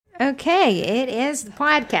Okay, it is the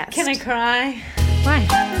podcast. Can I cry? Why?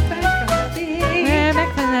 We're back from the beach. We're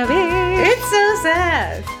back from the beach. It's so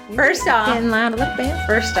sad. First Getting off, loud a little bit.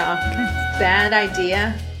 bad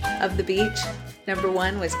idea of the beach. Number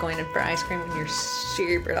one was going in for ice cream when you're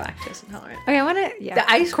super lactose intolerant. Okay, I want to. Yeah. The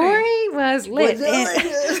ice cream Corey was lit. It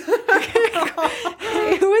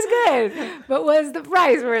was good, but was the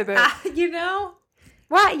price worth it? You know?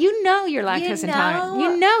 Why? You know you're lactose intolerant.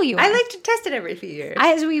 You know you are. I like to test it every few years.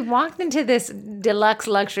 As we walked into this deluxe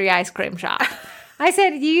luxury ice cream shop, I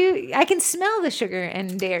said, I can smell the sugar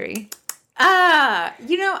and dairy.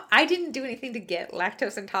 You know, I didn't do anything to get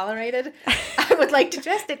lactose intolerated. I would like to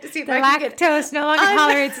test it to see if The I can get lactose no longer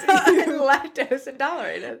tolerates. lactose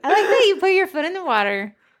intolerated. I like that you put your foot in the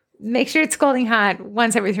water, make sure it's scalding hot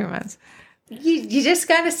once every 3 months. You just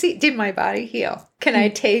gotta see, did my body heal? Can I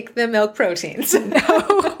take the milk proteins?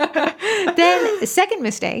 No. Then, second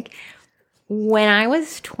mistake, when I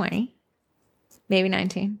was 20, maybe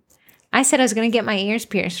 19, I said I was going to get my ears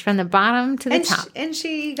pierced from the bottom to the top. And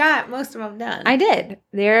she got most of them done. I did.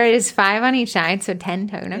 There is 5 on each side, so 10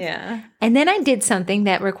 total. Yeah. And then I did something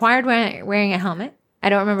that required wearing a helmet. I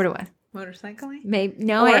don't remember what it was. Motorcycling? Maybe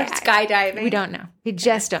no. Or skydiving? We don't know. We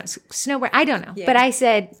just don't. Snowboard. I don't know. Yeah. But I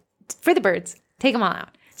said, for the birds, take them all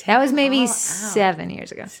out. That was maybe all out. 7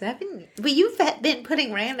 years ago. 7? But you've been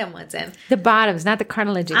putting random ones in. The bottoms, not the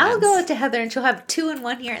cartilage I'll ones. go to Heather and she'll have 2 in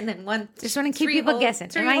one ear and then one. Just want to keep 3 people holes, guessing.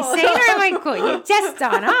 3 Am I holes. sane or am I cool? You just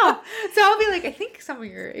don't know. So I'll be like, I think some of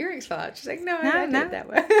your earrings fell out. She's like, no, I did it that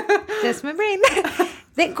way. Just my brain.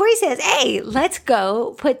 Then Corey says, hey, let's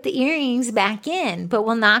go put the earrings back in, but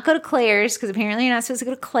we'll not go to Claire's because apparently you're not supposed to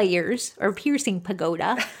go to Claire's or Piercing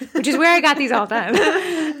Pagoda, which is where I got these all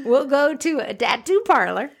done. We'll go to a tattoo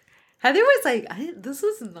parlor. Heather was like, this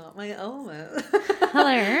is not my element. Hello,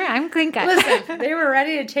 I'm clean cut. Listen, they were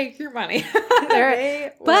ready to take your money.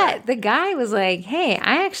 But the guy was like, hey,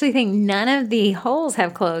 I actually think none of the holes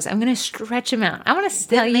have closed. I'm going to stretch them out. I want to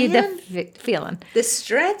tell you the feeling. The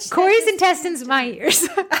stretch. Corey's intestines, my ears.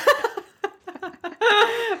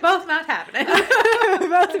 Both not happening.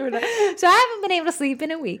 Both were not. So I haven't been able to sleep in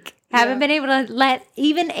a week. Haven't been able to let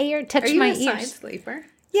even air touch my ears. Are you a side sleeper?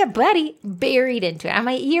 Yeah, buddy, buried into it. And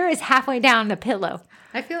my ear is halfway down the pillow.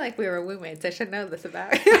 I feel like we were roommates. I should know this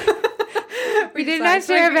about you. We did not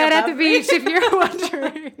share a bed at the beach, if you're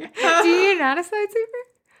wondering. Do you not a side sleeper?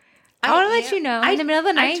 I want to let you know, in the middle of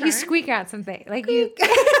the night, you squeak out something. Like you...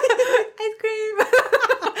 Ice cream.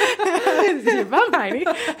 This is your bum, Heidi.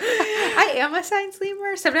 I am a side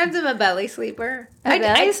sleeper. Sometimes I'm a belly sleeper. A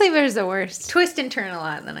belly sleeper is the worst. Twist and turn a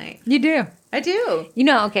lot in the night. You do. I do. You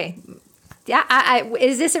know, okay. Yeah,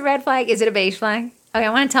 is this a red flag? Is it a beige flag? Okay, I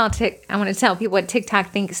want to tell people what TikTok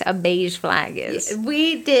thinks a beige flag is.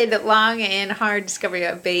 We did long and hard discovery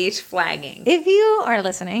of beige flagging. If you are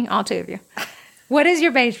listening, all 2 of you, what is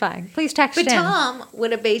your beige flag? Please text But in. Tom,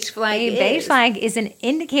 what a beige flag is. A beige flag is an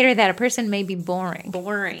indicator that a person may be boring.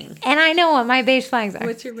 Boring. And I know what my beige flags are.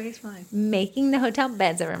 What's your beige flag? Making the hotel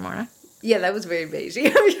beds every morning. Yeah, that was very beige.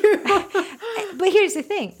 But here's the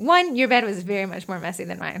thing. One, your bed was very much more messy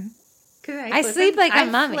than mine. I sleep like a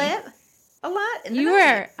mummy. Flip a lot. You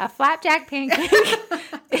were a flapjack pancake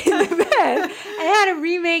in the bed. I had to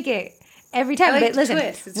remake it every time. Like but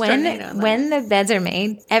listen, when the beds are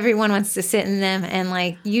made, everyone wants to sit in them and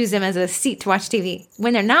like use them as a seat to watch TV.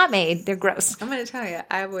 When they're not made, they're gross. I'm going to tell you,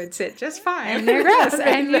 I would sit just fine. And they're gross.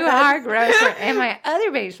 And you are gross. And my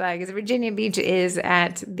other beige flag is Virginia Beach is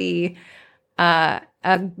at the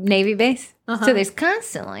Navy base. Uh-huh. So there's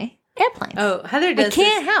constantly airplanes. Oh, Heather does. I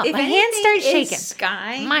can't help. If my hands start shaking.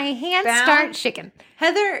 Sky my hands start shaking.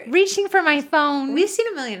 Heather, reaching for my phone. We've seen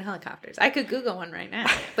a million helicopters. I could Google one right now.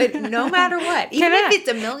 But no matter what, even if it's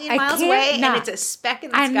a million miles away and it's a speck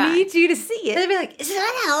in the sky, I need you to see it. They'd be like, "Is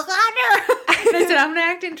that a helicopter?" I said, "I'm gonna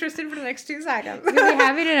act interested for the next 2 seconds." You'll be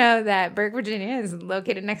happy to know that Burke, Virginia, is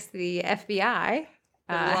located next to the FBI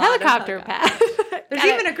helicopter pad. There's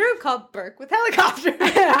even a group called Burke with Helicopters.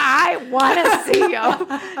 I want to see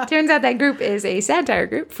you. Turns out that group is a satire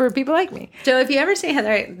group for people like me. So if you ever see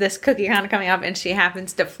Heather, this cookie kind of coming up, and she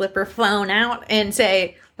happens to flip her phone out and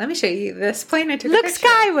say, "Let me show you this plane I took a picture."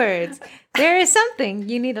 Skywards. There is something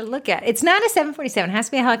you need to look at. It's not a 747. It has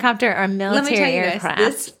to be a helicopter or a military aircraft.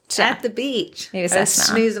 This at the beach. Maybe I was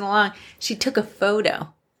snoozing along. She took a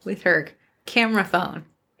photo with her camera phone.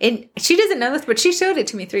 And she doesn't know this, but she showed it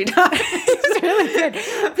to me 3 times. really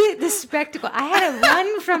good. The spectacle. I had to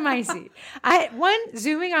run from my seat.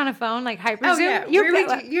 Zooming on a phone, like hyper zoom. Yeah.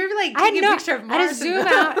 You're like taking a picture of Mars. I had to zoom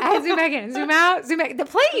out. I had to zoom back in. Zoom out. Zoom back. The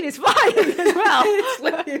plane is flying as well.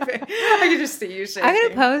 I can just see you shaking. I'm going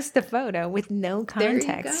to post the photo with no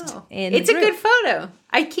context. There you go. It's a good photo.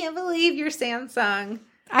 I can't believe your Samsung.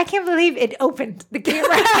 I can't believe it opened the camera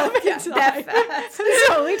that fast. It's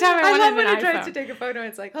the only time I love wanted when an I tried iPhone. to take a photo and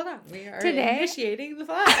it's like, hold on, we are Today? initiating the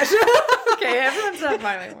flash. Okay, everyone's not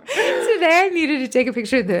smiling more. Today I needed to take a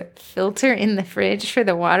picture of the filter in the fridge for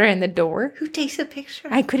the water in the door. Who takes a picture?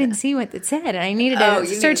 I couldn't see what it said, and I needed to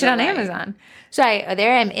search it on Amazon. So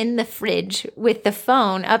there I'm in the fridge with the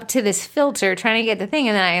phone up to this filter trying to get the thing,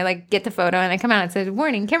 and then I like get the photo, and I come out and it says,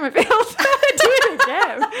 warning, camera failed. Do it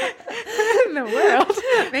again. In the world.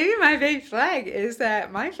 Maybe my big flag is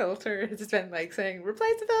that my filter has been like saying,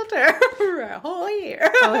 replace the filter for a whole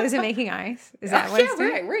year. Oh, is it making eyes? Is that what it's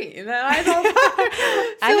doing? We're eating that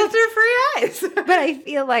filter-free eyes. But I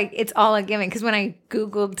feel like it's all a given, because when I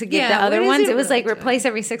Googled to get the other ones, it was like replace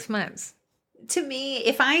every 6 months. To me,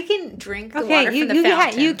 if I can drink the water from the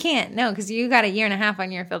fountain. You can't. No, because you got a year and a half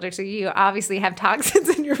on your filter, so you obviously have toxins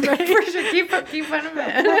in your brain. For sure. Keep putting them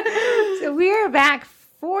in. So we're back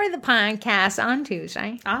for the podcast on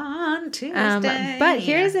Tuesday. On Tuesday. But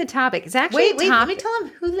here's the topic. It's actually wait, let me tell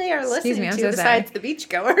them who they are listening to besides the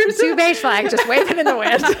beachgoers. 2 beige flags just waving in the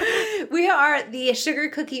wind. We are the Sugar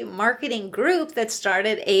Cookie Marketing Group that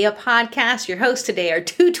started a podcast. Your hosts today are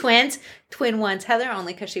 2 twins. Twin 1's Heather,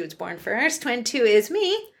 only because she was born first. Twin 2 is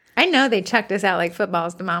me. I know they chucked us out like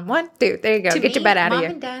footballs to mom. 1, 2, there you go. Get your butt out of here.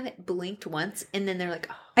 Mom and dad blinked once, and then they're like,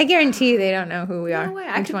 oh. I guarantee you they don't know who we are. No way.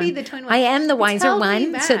 I could be the twin one. I am the wiser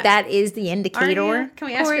one, so that is the indicator. Can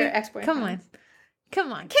we ask your ex-boyfriend?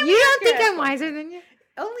 Come on. You don't think I'm wiser than you?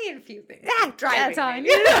 Only in a few things. Driving. That's all I need.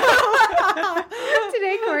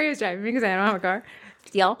 Today, Corey was driving because I don't have a car.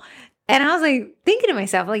 Deal. And I was like thinking to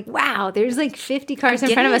myself, like, wow, there's like 50 cars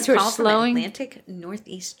in front of us who are slowing. Atlantic,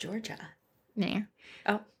 Northeast Georgia. Nah.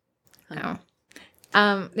 Oh. No.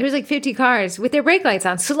 There was like 50 cars with their brake lights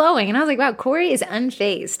on, slowing. And I was like, wow, Corey is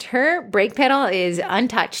unfazed. Her brake pedal is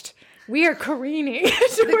untouched. We are careening.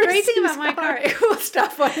 The great thing about my car, it will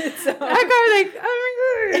stop on its own. My car like,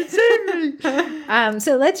 oh my God, save me.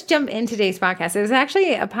 So let's jump in today's podcast. It was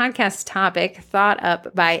actually a podcast topic thought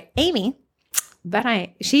up by Amy. But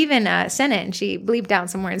she even sent it and she bleeped out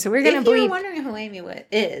some words. So we're going to bleep. If you're wondering who Amy was.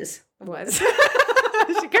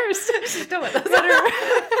 She cursed. She's still with us.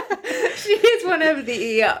 She is one of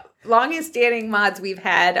the longest standing mods we've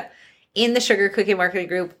had in the Sugar Cookie Marketing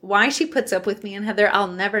Group. Why she puts up with me and Heather, I'll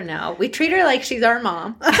never know. We treat her like she's our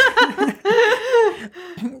mom.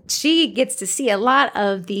 She gets to see a lot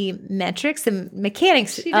of the metrics, the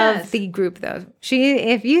mechanics of the group, though.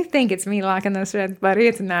 If you think it's me locking those threads, buddy,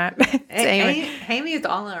 it's not. Amy is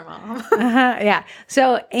all our mom. Yeah.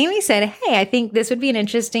 So Amy said, hey, I think this would be an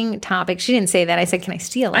interesting topic. She didn't say that. I said, can I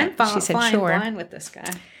steal it? She said, sure. I'm fine with this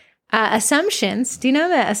guy. Assumptions. Do you know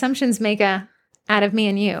that assumptions make out of me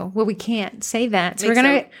and you? Well, we can't say that. So we're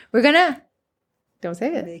gonna don't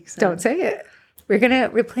say it. Don't say it. We're gonna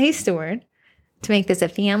replace the word to make this a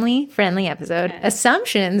family-friendly episode. Okay.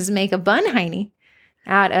 Assumptions make a bunheiny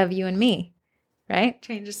out of you and me, right?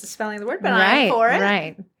 Changes the spelling of the word, but I'm for it.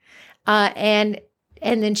 Right. And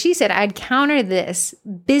then she said, I'd counter this.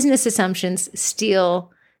 Business assumptions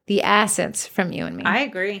steal the assets from you and me. I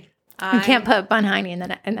agree. You can't put bunheiny in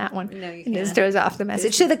that one. No, you can't. It just throws off the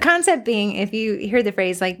message. So the concept being, if you hear the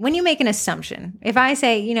phrase, like when you make an assumption, if I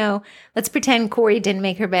say, let's pretend Corey didn't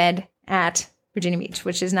make her bed at Virginia Beach,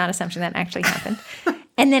 which is not an assumption that actually happened.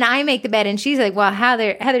 And then I make the bed and she's like, well,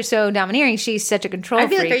 Heather's so domineering. She's such a control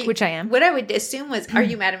freak, which I am. What I would assume was, are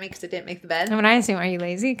you mad at me because I didn't make the bed? And when I assume, are you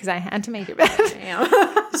lazy? Because I had to make your bed.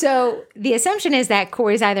 So the assumption is that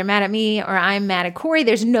Corey's either mad at me or I'm mad at Corey.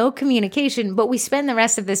 There's no communication, but we spend the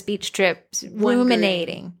rest of this beach trip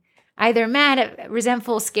ruminating. Either mad,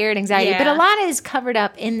 resentful, scared, anxiety. Yeah. But a lot is covered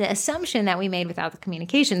up in the assumption that we made without the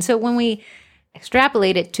communication. So when we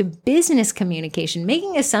extrapolate it to business communication,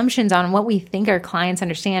 making assumptions on what we think our clients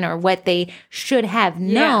understand or what they should have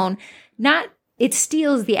known, it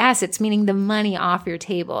steals the assets, meaning the money off your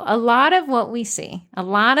table. A lot of what we see, a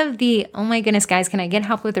lot of the, oh my goodness, guys, can I get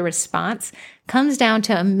help with a response, comes down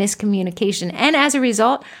to a miscommunication. And as a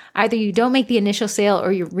result, either you don't make the initial sale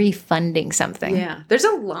or you're refunding something. Yeah. There's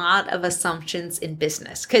a lot of assumptions in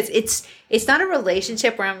business because it's not a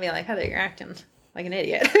relationship where I'm going to be like, Heather, you're acting like an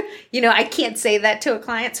idiot. I can't say that to a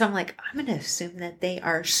client. So I'm like, I'm going to assume that they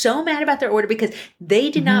are so mad about their order because they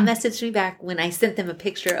did not message me back when I sent them a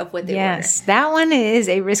picture of what they ordered. Yes, that one is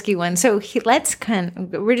a risky one. So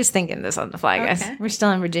we're just thinking this on the fly, guys. We're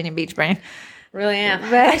still in Virginia Beach brain. Really am.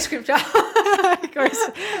 But, ice cream shop. Of course,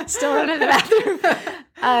 still running the bathroom.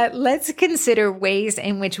 Let's consider ways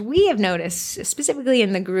in which we have noticed, specifically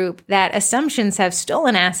in the group, that assumptions have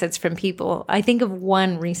stolen assets from people. I think of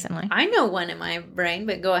one recently. I know one in my brain,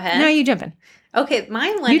 but go ahead. No, you jump in. Okay,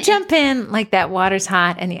 mine went. You jump in like that water's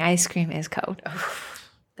hot and the ice cream is cold.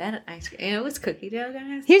 That ice cream. It was cookie dough,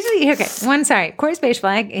 guys. Corey's beige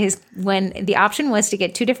flag is when the option was to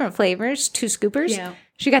get 2 different flavors, 2 scoopers. Yeah.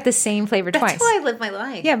 She got the same flavor twice. That's how I live my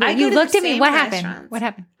life. Yeah, but you looked at me. What happened? What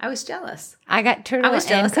happened? I was jealous. I got turtle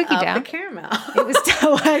and cookie dough. The caramel. It was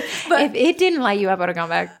if it didn't light you up, I would have gone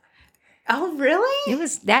back. Oh, really? It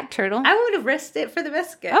was that turtle. I would have risked it for the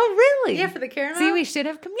biscuit. Oh, really? Yeah, for the caramel. See, we should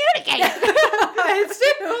have communicated. I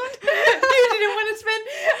assumed you didn't want to spend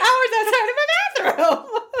hours outside of a bathroom.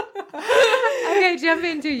 Okay, jump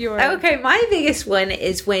into yours. Okay, my biggest one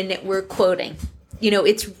is when we're quoting.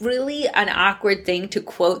 It's really an awkward thing to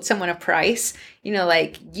quote someone a price.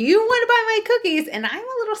 Like, you want to buy my cookies, and I'm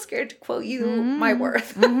a little scared to quote you my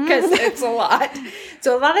worth because it's a lot.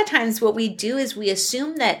 So a lot of times what we do is we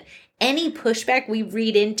assume that any pushback we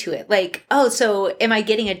read into it. Like, oh, so am I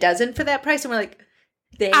getting a dozen for that price? And we're like,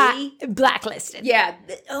 blacklisted. Yeah.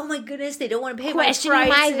 Oh, my goodness. They don't want to pay questioning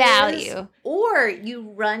my value. Or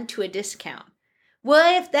you run to a discount.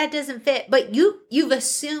 Well, if that doesn't fit, but you've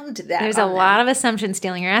assumed that. There's a lot of assumptions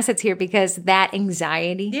stealing your assets here because that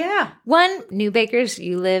anxiety. Yeah. One, new bakers,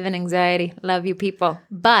 you live in anxiety. Love you people.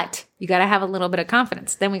 But you got to have a little bit of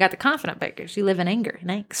confidence. Then we got the confident bakers. You live in anger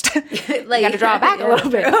and angst. You got to draw it back a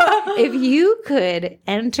little bit. If you could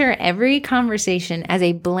enter every conversation as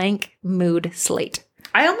a blank mood slate.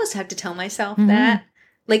 I almost have to tell myself that.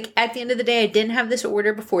 Like, at the end of the day, I didn't have this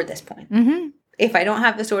order before this point. If I don't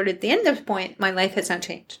have this order at the end of this point, my life has not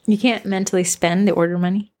changed. You can't mentally spend the order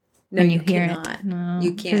money when you hear cannot. it. No,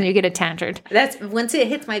 you can't. Because you get attached. That's once it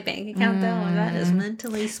hits my bank account, though, that is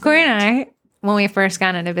mentally spent. Corey and I, when we first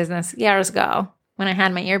got into business years ago, when I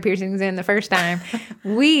had my ear piercings in the first time,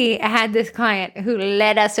 we had this client who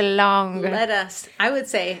led us along. I would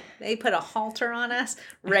say they put a halter on us,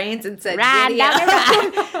 reins, and said,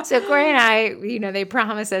 ride. So Corey and I, they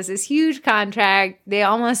promised us this huge contract. They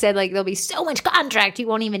almost said, like, there'll be so much contract, you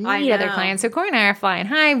won't even need other clients. So Corey and I are flying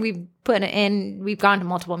high. We've gone to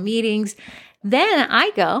multiple meetings. Then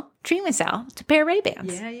I go treat myself to a pair of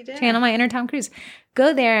Ray-Bans. Yeah, you did. Channel my inner Tom Cruise.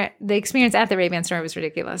 Go there. The experience at the Ray-Ban store was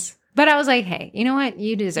ridiculous. But I was like, hey, you know what?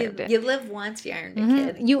 You deserved it. You live once, you earned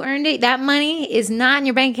it, kid. You earned it. That money is not in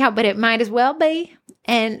your bank account, but it might as well be.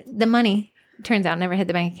 And the money, turns out, never hit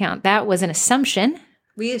the bank account. That was an assumption.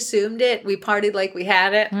 We assumed it. We partied like we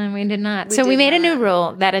had it. And we did not. So we made a new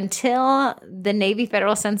rule that until the Navy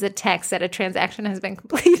Federal sends a text that a transaction has been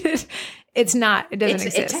completed, it doesn't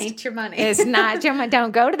exist. It ain't your money. It's not your money.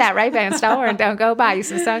 Don't go to that Ray-Ban store and don't go buy you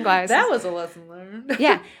some sunglasses. That was a lesson learned.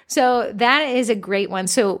 Yeah. So that is a great one.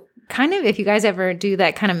 So kind of, if you guys ever do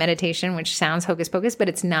that kind of meditation, which sounds hocus pocus, but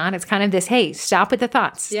it's not. It's kind of this, hey, stop with the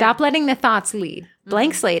thoughts. Yeah. Stop letting the thoughts lead.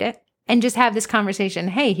 Blank slate it and just have this conversation.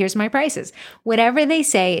 Hey, here's my prices. Whatever they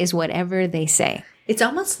say is whatever they say. It's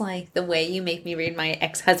almost like the way you make me read my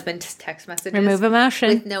ex-husband's text messages. Remove emotion.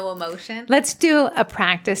 With no emotion. Let's do a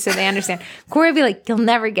practice so they understand. Corey will be like, you'll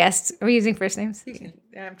never guess. Are we using first names?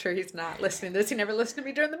 I'm sure he's not listening to this. He never listened to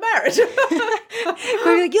me during the marriage.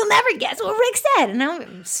 Corey will be like, you'll never guess what Rick said. And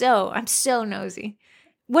I'm so nosy.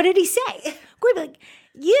 What did he say? Corey will be like,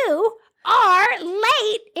 you are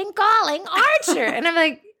late in calling Archer. And I'm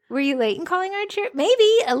like, were you late in calling Archer? Maybe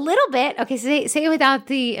a little bit. Okay, say it without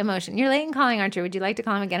the emotion. You're late in calling Archer. Would you like to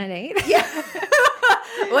call him again at 8? Yeah.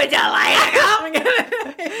 Would you like to call him again at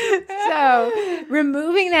 8? So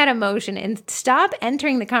removing that emotion and stop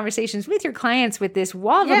entering the conversations with your clients with this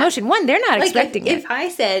wall of emotion. One, they're not expecting it. If I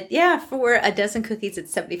said, for a dozen cookies,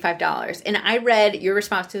 it's $75, and I read your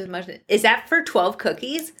response to the emotion, is that for 12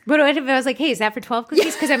 cookies? But what if I was like, hey, is that for 12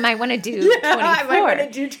 cookies? Because I might want to do 24. I might want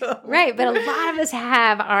to do 12. Right, but a lot of us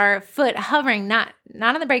have our foot hovering, not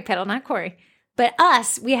on the brake pedal, not Corey, but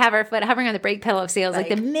us, we have our foot hovering on the brake pedal of sales. Like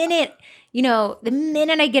the minute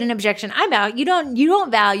I get an objection, I'm out. You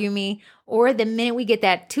don't value me. Or the minute we get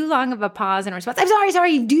that too long of a pause in response, I'm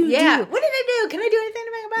sorry, you do. Yeah. What did I do? Can I do anything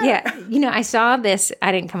to make about it? Yeah. I saw this.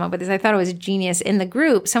 I didn't come up with this. I thought it was genius. In the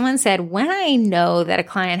group, someone said, when I know that a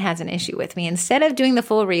client has an issue with me, instead of doing the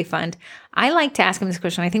full refund, I like to ask them this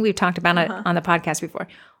question. I think we've talked about it on the podcast before.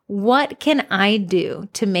 What can I do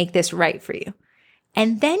to make this right for you?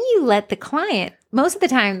 And then you let the client most of the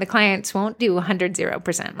time, the clients won't do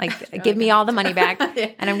 0%. Like, give me all the money back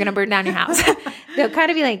and I'm going to burn down your house. They'll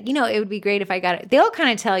kind of be like, it would be great if I got it. They'll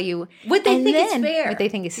kind of tell you what they think is fair. What they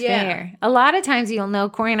think is fair. A lot of times you'll know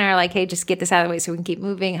Corey and I are like, hey, just get this out of the way so we can keep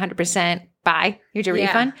moving. 100%. Bye. Here's your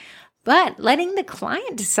refund. But letting the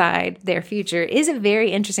client decide their future is a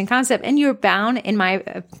very interesting concept. And you're bound, in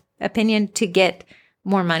my opinion, to get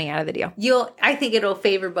more money out of the deal. I think it'll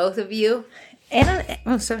favor both of you.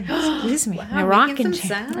 Sorry. Excuse me. Wow, my rocking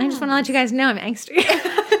chair. I just want to let you guys know I'm angsty.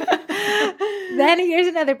 Then here's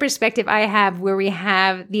another perspective I have where we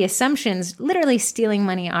have the assumptions literally stealing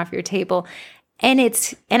money off your table. And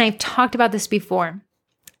I've talked about this before.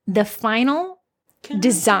 The final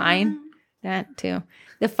design, that too.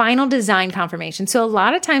 The final design confirmation. So a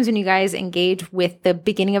lot of times when you guys engage with the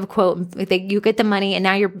beginning of a quote, you get the money and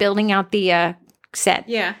now you're building out the set.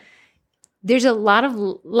 Yeah. There's a lot of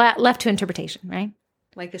left to interpretation, right?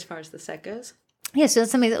 Like as far as the set goes? Yeah, so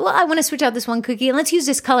somebody says, well, I want to switch out this one cookie and let's use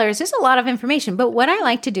this color. There's a lot of information. But what I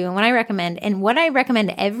like to do and what I recommend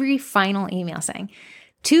every final email saying,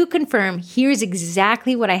 to confirm, here's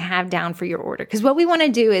exactly what I have down for your order. Because what we want to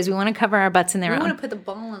do is we want to cover our butts in their own. We want to put the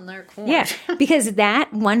ball in their court. Yeah, because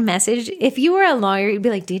that one message, if you were a lawyer, you'd be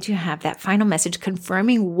like, did you have that final message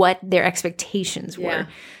confirming what their expectations were? Yeah.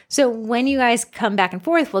 So when you guys come back and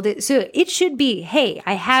forth, so it should be, hey,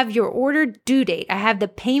 I have your order due date. I have the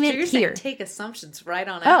payment here. Saying take assumptions right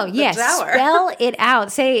on out. Oh, yes. Spell it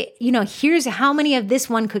out. Say, here's how many of this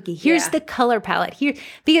one cookie. Here's the color palette here.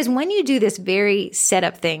 Because when you do this very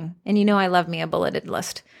setup thing, and I love me a bulleted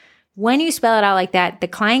list. When you spell it out like that, the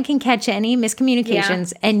client can catch any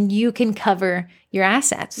miscommunications and you can cover your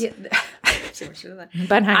assets. Yeah.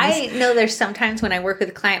 But I know there's sometimes when I work with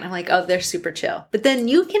a client, I'm like, oh, they're super chill. But then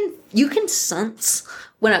you can sense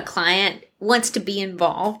when a client wants to be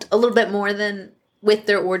involved a little bit more than with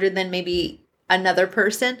their order than maybe another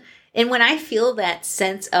person. And when I feel that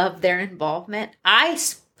sense of their involvement, I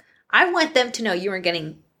want them to know you are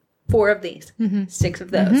getting 4 of these, 6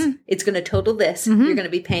 of those. It's going to total this. You're going to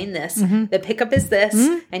be paying this. The pickup is this,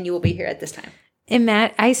 and you will be here at this time. And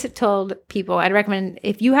Matt, I told people I'd recommend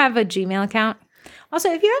if you have a Gmail account.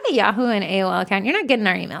 Also, if you have a Yahoo and AOL account, you're not getting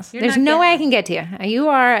our emails. There's no way I can get to you. You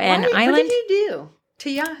are an island. What did you do to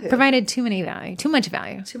Yahoo? Provided too much value. Too much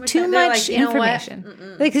like,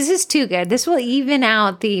 information. Like, this is too good. This will even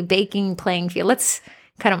out the baking playing field. Let's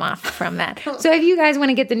cut them off from that. So if you guys want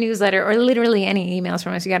to get the newsletter or literally any emails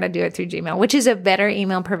from us, you got to do it through Gmail, which is a better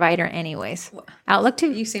email provider anyways. Outlook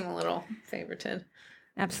too. You seem a little favorited.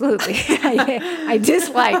 Absolutely. I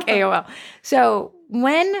dislike AOL. So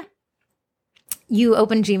when you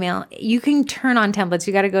open Gmail, you can turn on templates.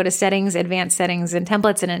 You got to go to settings, advanced settings, and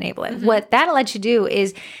templates and enable it. What that'll let you do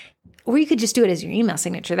is, or you could just do it as your email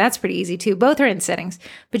signature. That's pretty easy too. Both are in settings.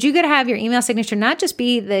 But you could have your email signature not just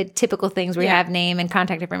be the typical things where you have name and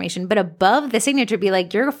contact information, but above the signature be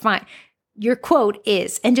like, your quote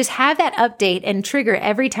is, and just have that update and trigger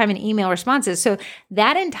every time an email responses. So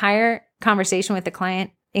that entire conversation with the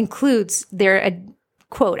client includes their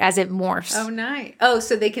quote as it morphs. Oh, nice. Oh,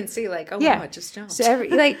 so they can see like, wow, it just jumped. So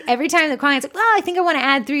every time the client's like, I think I want to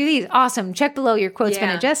add 3 of these. Awesome. Check below. Your quote's been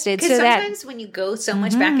adjusted. Because sometimes when you go so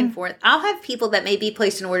much back and forth, I'll have people that maybe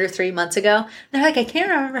placed an order 3 months ago. They're like, I can't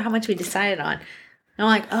remember how much we decided on. And I'm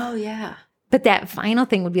like, oh, yeah. But that final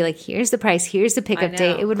thing would be like, here's the price, here's the pickup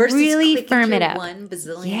date. It would really firm it up. 1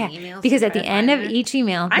 bazillion emails. Because at the end of each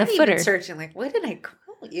email, the footer. I'm even searching like, what did I quote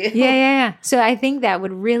you? Yeah. So I think that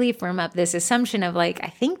would really firm up this assumption of like, I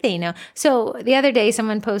think they know. So the other day,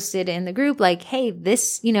 someone posted in the group like, hey,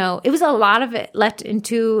 this, it was a lot of it left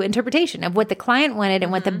into interpretation of what the client wanted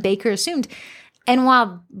and what the baker assumed. And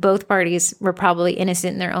while both parties were probably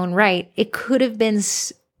innocent in their own right, it could have been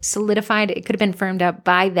solidified. It could have been firmed up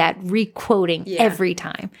by that re-quoting every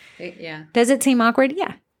time. Yeah. Does it seem awkward?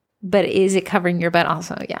 Yeah. But is it covering your butt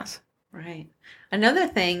also? Yes. Right. Another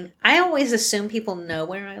thing, I always assume people know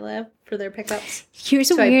where I live for their pickups.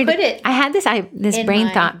 Here's a weird. I had this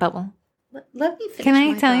brain thought bubble. Let me finish. Can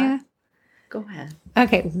I tell you? Go ahead.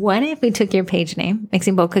 Okay. What if we took your page name,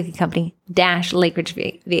 Mixing Bowl Cookie Company - Lake Ridge,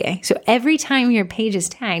 VA? So every time your page is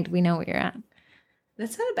tagged, we know where you're at.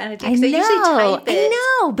 That's not a bad idea. I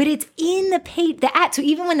know, but it's in the page, the ad. So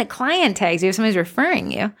even when the client tags you, if somebody's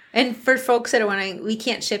referring you. And for folks that are wondering, we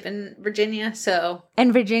can't ship in Virginia, so.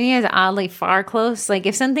 And Virginia is oddly far close. Like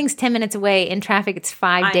if something's 10 minutes away in traffic, it's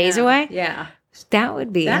 5 days away. Yeah. That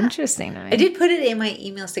would be interesting. I did put it in my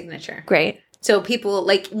email signature. Great. So people,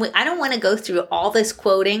 like, I don't want to go through all this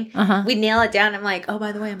quoting. We nail it down. I'm like, oh,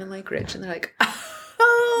 by the way, I'm in Lake Ridge. And they're like, oh.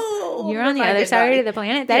 You're on the other side of the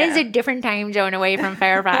planet. That is a different time zone away from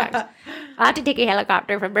Fairfax. I'll have to take a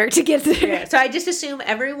helicopter from Burke to get there. Yeah. So I just assume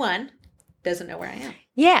everyone doesn't know where I am.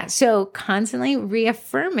 Yeah. So constantly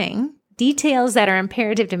reaffirming details that are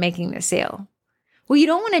imperative to making the sale. What you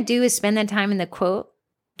don't want to do is spend that time in the quote,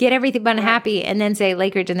 get everything unhappy, and then say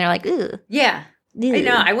Lake Ridge, and they're like, ugh. Yeah. Ugh. I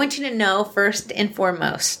know. I want you to know first and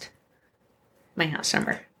foremost my house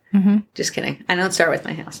number. Mm-hmm. Just kidding. I don't start with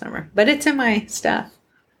my house number, but it's in my stuff.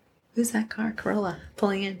 Who's that car? Corolla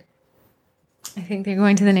pulling in. I think they're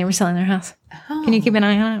going to the neighbor selling their house. Oh. Can you keep an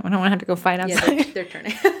eye on it? I don't want to have to go fight outside. Yeah, they're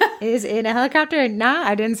turning. Is it a helicopter? Nah,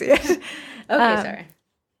 I didn't see it. Okay, sorry.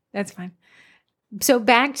 That's fine. So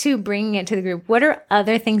back to bringing it to the group. What are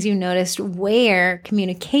other things you noticed where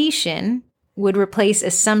communication would replace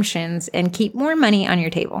assumptions and keep more money on your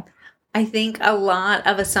table? I think a lot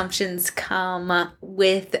of assumptions come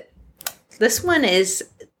with, this one is,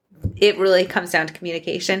 it really comes down to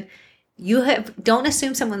communication. Don't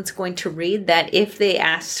assume someone's going to read that if they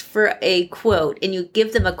ask for a quote and you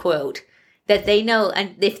give them a quote that they know,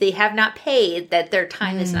 and if they have not paid, that their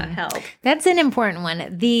time is not held. That's an important one.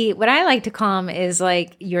 What I like to call them is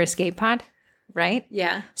like your escape pod, right?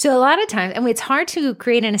 Yeah. So a lot of times, and it's hard to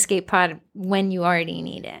create an escape pod when you already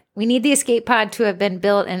need it. We need the escape pod to have been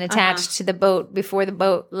built and attached to the boat before the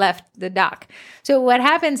boat left the dock. So what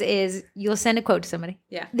happens is you'll send a quote to somebody.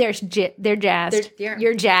 Yeah. They're jazzed.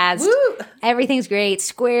 You're jazzed. Woo! Everything's great.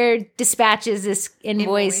 Square dispatches this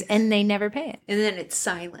invoice and they never pay it. And then it's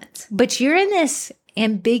silent. But you're in this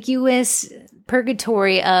ambiguous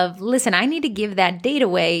purgatory of, listen, I need to give that date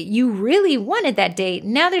away. You really wanted that date.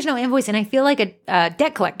 Now there's no invoice and I feel like a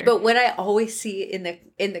debt collector. But what I always see in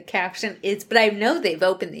the caption is, but I know they've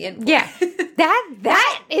opened the invoice. Yeah.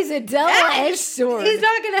 That is a double-edged sword. He's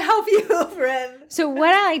not going to help you, friend. So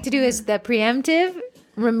what I like to do is the preemptive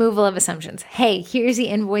removal of assumptions. Hey, here's the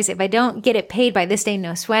invoice. If I don't get it paid by this day,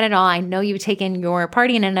 no sweat at all. I know you've taken your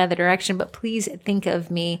party in another direction, but please think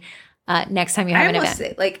of me next time you have an event.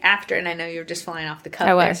 Say, like after, and I know you're just flying off the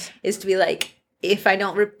cuff. Is to be like, if I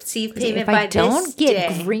don't receive payment by this day, if I don't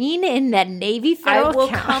get green in that Navy Federal I will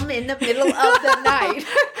account, come in the middle of the night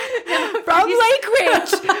from Lake Ridge.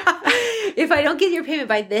 If I don't get your payment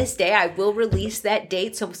by this day, I will release that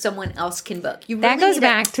date so someone else can book. That goes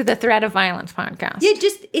back to the Threat of Violence podcast. Yeah,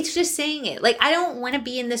 it's just saying it. Like, I don't want to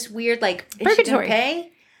be in this weird like purgatory.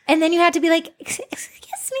 Pay? And then you have to be like,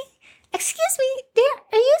 excuse me,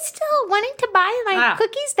 are you still wanting to buy my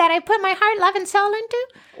cookies that I put my heart, love, and soul into?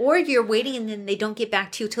 Or you're waiting and then they don't get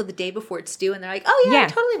back to you till the day before it's due and they're like, oh yeah, I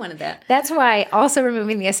totally wanted that. That's why also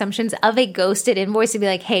removing the assumptions of a ghosted invoice to be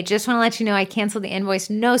like, hey, just want to let you know I canceled the invoice.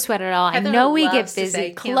 No sweat at all. I know we get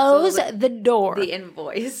busy. Close the door. The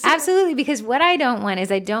invoice. Absolutely. Because what I don't want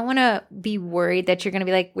is I don't want to be worried that you're going to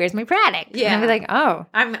be like, where's my product? Yeah. And I'll be like, oh.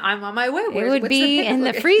 I'm on my way. It would be in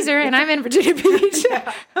the freezer and I'm in Virginia Beach.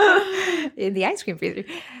 In the ice cream freezer.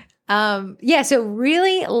 So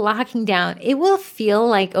really locking down, it will feel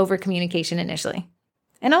like over communication initially.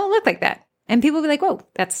 And it'll look like that. And people will be like, whoa,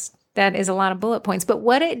 that is a lot of bullet points. But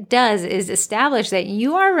what it does is establish that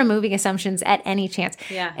you are removing assumptions at any chance.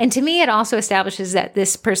 Yeah. And to me, it also establishes that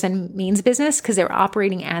this person means business because they're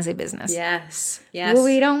operating as a business. Yes. What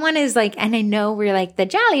we don't want is like, and I know we're like the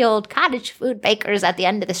jolly old cottage food bakers at the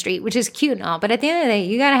end of the street, which is cute and all. But at the end of the day,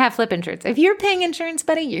 you got to have flip insurance. If you're paying insurance,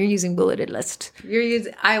 buddy, you're using bulleted list.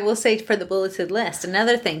 I will say for the bulleted list,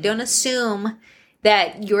 another thing, don't assume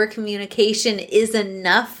that your communication is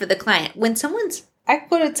enough for the client. When I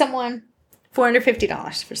quoted someone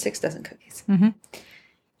 $450 for 6 dozen cookies. Mm-hmm.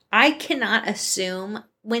 I cannot assume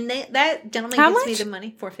when that gentleman gives me the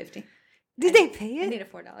money, $450. Did they pay it? I need a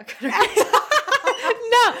 $4 cutter.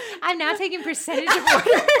 No, I'm now taking percentage of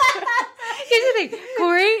order. Here's the thing.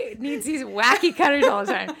 Corey needs these wacky cutters all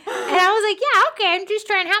the time. And I was like, yeah, okay, I'm just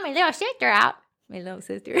trying to help my little sister out. My little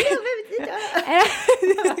sister.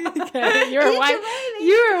 You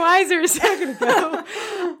were wiser a second ago.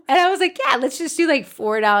 And I was like, yeah, let's just do like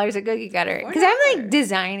 $4 a cookie cutter. Because I'm like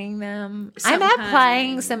designing them. Sometimes. I'm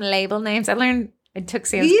applying some label names. I took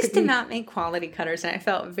Sam's You used to not make quality cutters, and I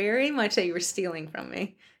felt very much that you were stealing from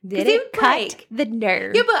me. Did it cut the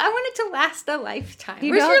nerve? Yeah, but I want it to last a lifetime.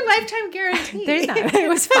 Where's your lifetime guarantee? There's not. It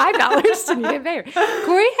was $5 to need a favor.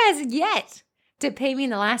 Corey has yet to pay me in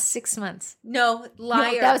the last 6 months. No,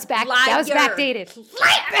 liar. No, that was backdated. Liar.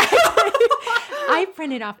 I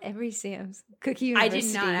printed off every Sam's Cookie University. I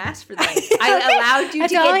did not ask for that. I allowed you to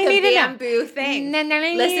get the bamboo thing.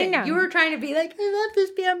 Listen, you were trying to be like, I love this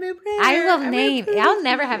bamboo printer. I'll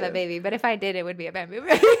never have a baby, but if I did, it would be a bamboo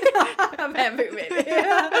baby. A bamboo baby.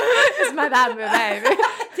 It's my bamboo baby.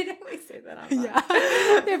 Did I always say that on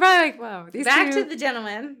Yeah. They're probably like, whoa. Back to the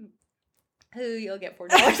gentleman. who you'll get $4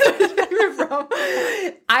 from.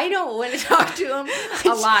 I don't want to talk to him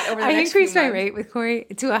a lot over the I next increased few my months. rate with Corey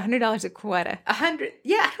to $100 a quota. 100.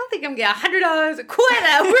 Yeah, I don't think I'm getting $100 a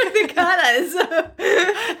quota. Where the quotas?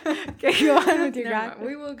 Okay, go on with your Never guy. mind.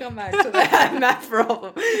 We will come back to that math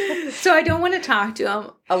problem. So I don't want to talk to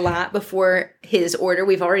him a lot before his order.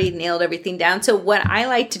 We've already nailed everything down. So what I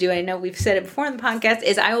like to do, I know we've said it before in the podcast,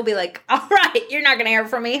 is I will be like, all right, you're not going to hear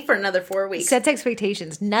from me for another 4 weeks. Sets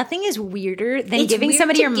expectations. Nothing is weirder than It's giving weird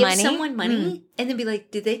somebody to your give money. someone money and then be like,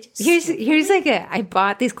 did they just... Here's like I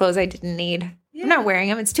bought these clothes I didn't need. I'm not wearing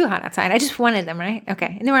them. It's too hot outside. I just wanted them, right?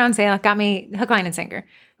 Okay. And they were on sale. Got me hook, line, and sinker.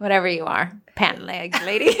 Whatever you are. Pant legs,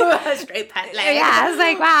 lady. Straight pant leg. Yeah, I was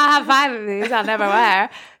like, wow, I'll have 5 of these. I'll never wear.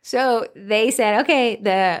 So they said, okay,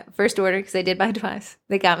 the first order, because I did buy twice,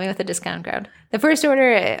 they got me with a discount code. The first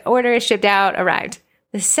order is shipped out, arrived.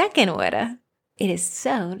 The second order, it is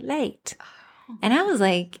so late. And I was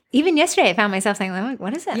like, even yesterday, I found myself saying, like,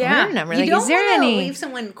 what is that order number? Like, you don't is there want to any? leave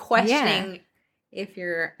someone questioning if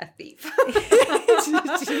you're a thief.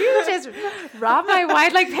 Did you just rob my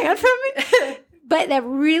wide leg pant from me? But that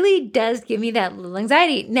really does give me that little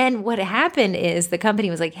anxiety. And then what happened is the company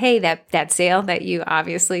was like, hey, that sale that you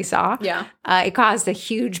obviously saw, it caused a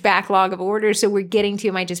huge backlog of orders. So we're getting to,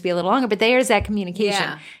 it might just be a little longer. But there's that communication.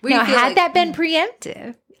 Yeah. Now, had that been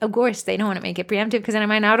preemptive, of course, they don't want to make it preemptive because then I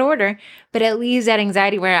might not order. But it leaves that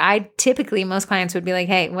anxiety where most clients would be like,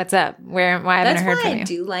 hey, what's up? Why haven't I heard from you? That's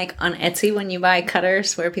why I do like on Etsy when you buy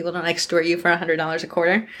cutters where people don't store you for $100 a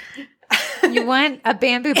quarter. You want a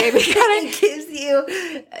bamboo baby cutter? It gives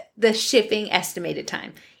you the shipping estimated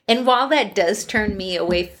time. And while that does turn me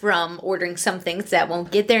away from ordering some things that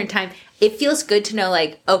won't get there in time, it feels good to know,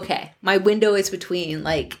 like, okay, my window is between,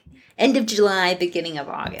 like, end of July, beginning of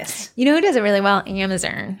August. You know who does it really well?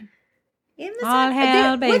 Amazon. All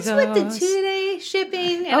hail What's with the Bezos. 2-day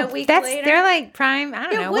shipping and a week later? They're like Prime.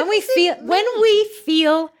 I don't know. what When we does it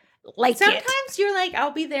feel like Sometimes it. you're like,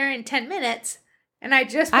 I'll be there in 10 minutes. And I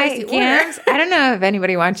just placed the order. Gams, I don't know if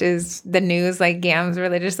anybody watches the news like Gams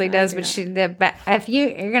religiously does, but if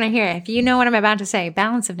you're gonna hear it, if you know what I'm about to say,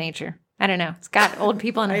 balance of nature. I don't know. It's got old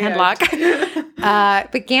people in a headlock.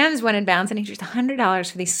 But Gams wanted balance of nature. It's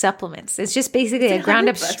 $100 for these supplements. It's just basically a ground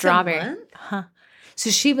up strawberry.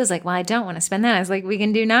 So she was like, well, I don't want to spend that. I was like, we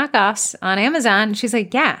can do knockoffs on Amazon. She's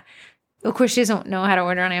like, yeah. Of course, she doesn't know how to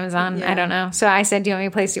order on Amazon. Yeah. I don't know. So I said, do you want me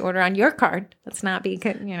to place the order on your card? Let's not be,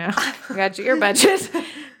 we got your budget.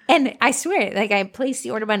 And I swear, like, I placed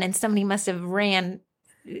the order button and somebody must have ran.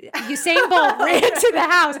 Usain Bolt ran to the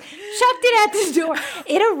house, shoved it at the door.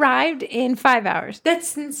 It arrived in 5 hours.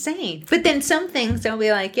 That's insane. But then some things they'll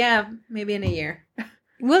be like, yeah, maybe in a year.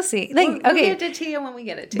 We'll see. Like, we'll get it to you when we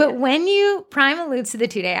get it to you. But when Prime alludes to the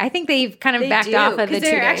 2-day, I think they've kind of backed off of the 2 days.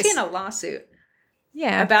 They're actually in a lawsuit.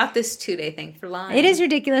 Yeah. About this 2-day thing for lying. It is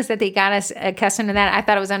ridiculous that they got us accustomed to that. I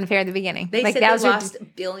thought it was unfair at the beginning. They said they lost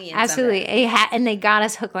billions. Absolutely. And they got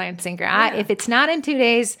us hook, line, and sinker. Yeah. If it's not in 2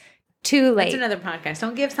 days, too late. That's another podcast.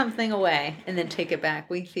 Don't give something away and then take it back.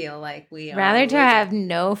 We feel like we are. Rather to have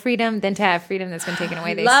no freedom than to have freedom that's been taken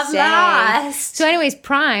away. They Love say. lost. So anyways,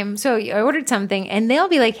 Prime. So I ordered something and they'll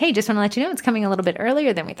be like, hey, just want to let you know it's coming a little bit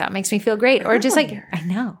earlier than we thought. Makes me feel great. Or just like, I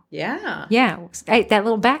know. Yeah. Yeah. That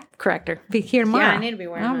little back corrector. Be here tomorrow. Yeah, I need to be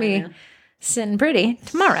wearing I'll be now. sitting pretty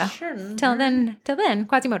tomorrow. Sure. Till then,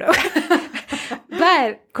 Quasimodo.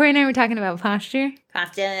 But Corey and I were talking about posture.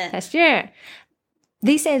 Posture.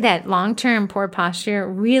 They say that long-term poor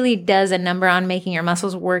posture really does a number on making your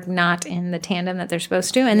muscles work not in the tandem that they're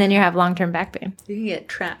supposed to, and then you have long-term back pain. You can get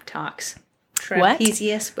Trapezius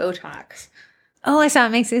Botox. Oh, I saw it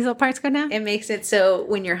makes these little parts go down? It makes it so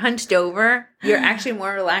when you're hunched over, you're actually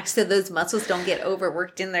more relaxed so those muscles don't get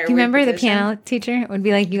overworked in there. Do you remember the piano teacher? It would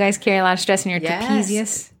be like, you guys carry a lot of stress in your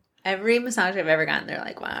trapezius. Every massage I've ever gotten, they're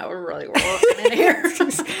like, wow, we're really working in here.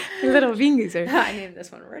 Little fingers. I named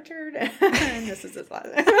this one Richard, and this is his last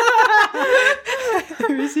name.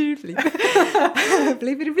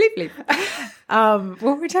 What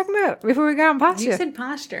were we talking about before we got on posture? You said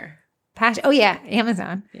posture. Oh, yeah,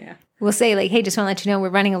 Amazon. Yeah. We'll say, like, hey, just want to let you know we're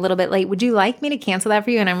running a little bit late. Would you like me to cancel that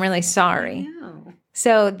for you? And I'm really sorry.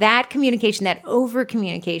 So that communication, that over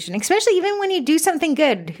communication, especially even when you do something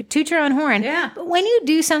good, toot your own horn. Yeah. But when you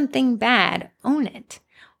do something bad, own it.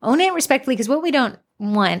 Own it respectfully, because what we don't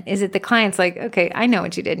want is that the client's like, okay, I know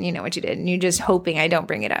what you did and you know what you did. And you're just hoping I don't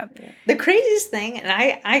bring it up. Yeah. The craziest thing,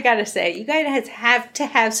 and I got to say, you guys have to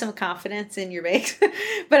have some confidence in your bakes.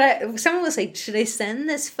 But someone was like, should I send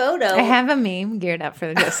this photo? I have a meme geared up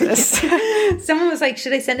for just this. Someone was like,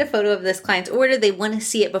 should I send a photo of this client's order? They want to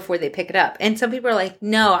see it before they pick it up. And some people are like,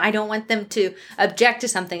 no, I don't want them to object to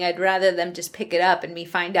something. I'd rather them just pick it up and me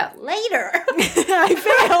find out later. I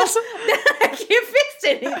failed. I can't fix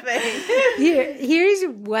anything. Here's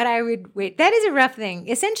what I would wait. That is a rough thing.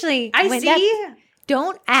 Essentially,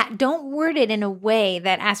 don't word it in a way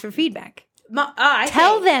that asks for feedback.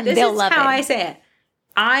 Tell them they'll love it. This is how I say it.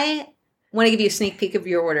 I want to give you a sneak peek of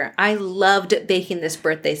your order. I loved baking this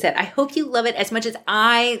birthday set. I hope you love it as much as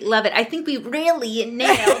I love it. I think we really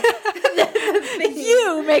nailed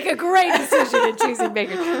You make a great decision in choosing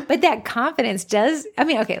bakers. But that confidence does,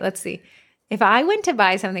 okay, let's see. If I went to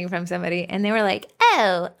buy something from somebody and they were like,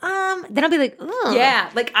 then I'll be like, oh. Yeah,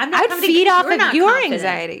 like I'm not I'd feed off of your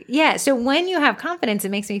anxiety. Yeah, so when you have confidence, it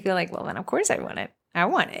makes me feel like, well, then of course I want it. I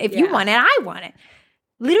want it. If you want it, I want it.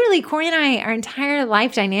 Literally, Corey and I, our entire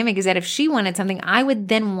life dynamic is that if she wanted something, I would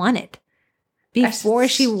then want it before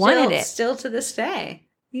she wanted it. Still to this day.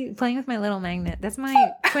 You playing with my little magnet. That's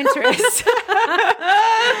my Pinterest.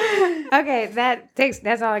 Okay,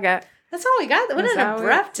 that's all I got. That's all we got. What an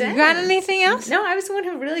abrupt end. You got anything else? No, I was the one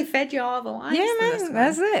who really fed you all the lines. Yeah, man,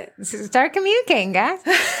 that's it. Start communicating, guys.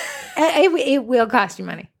 It will cost you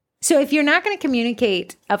money. So if you're not going to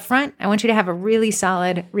communicate up front, I want you to have a really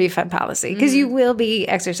solid refund policy because you will be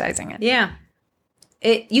exercising it. Yeah.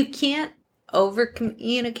 You can't over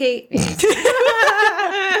communicate. Never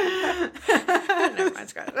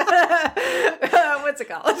mind, what's it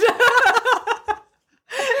called?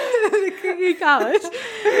 The Cookie College.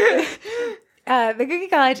 The Cookie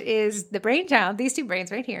College is the brainchild. These two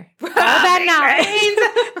brains right here. All that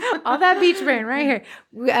knowledge. All that beach brain right here.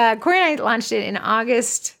 Corey and I launched it in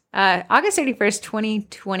August 31st,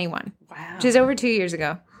 2021. Wow. Which is over 2 years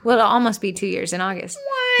ago. Well, it'll almost be 2 years in August.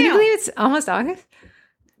 Wow. Can you believe it's almost August?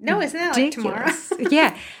 No, isn't that like tomorrow?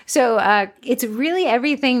 Yeah. So it's really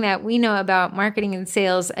everything that we know about marketing and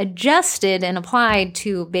sales adjusted and applied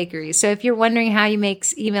to bakeries. So if you're wondering how you make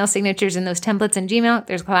email signatures in those templates in Gmail,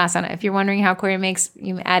 there's a class on it. If you're wondering how Corey makes,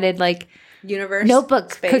 you added like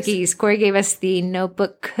notebook cookies. Corey gave us the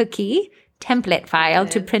notebook cookie template file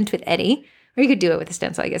to print with Eddie. Or you could do it with a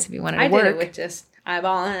stencil, I guess, if you wanted to work. I did it with just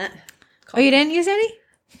eyeballing it. Oh, you didn't use Eddie?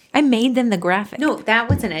 I made them the graphic. No, that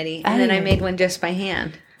was an Eddie. And then I made one just by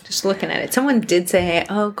hand. Just looking at it. Someone did say,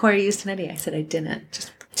 oh, Corey used an Eddie. I said I didn't.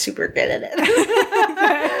 Just super good at it.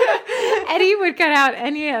 Eddie would cut out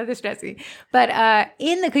any of the stressing. But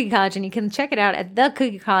in the Cookie College, and you can check it out at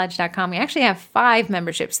thecookie.college.com, we actually have 5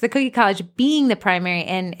 memberships. The Cookie College being the primary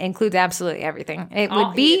and includes absolutely everything. It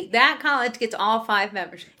would be... That college gets all 5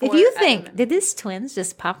 memberships. If you think, did this twins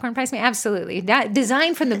just popcorn price me? Absolutely.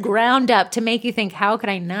 Designed from the ground up to make you think, how could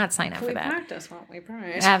I not sign up for that? We practice, won't we?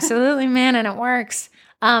 Promise. Absolutely, man, and it works.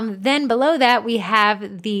 Then below that, we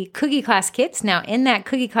have the Cookie Class Kits. Now, in that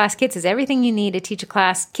Cookie Class Kits is everything you need to teach a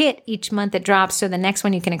class kit each month that drops. So the next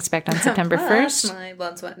one you can expect on September 1st. That's my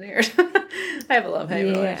blood, sweat, and tears. I have a love-hate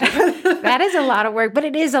relationship. That is a lot of work, but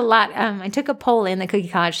it is a lot. I took a poll in the Cookie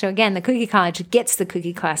College. So again, the Cookie College gets the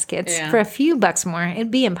Cookie Class Kits for a few bucks more.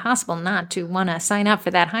 It'd be impossible not to want to sign up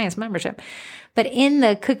for that highest membership. But in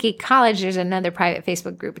the Cookie College, there's another private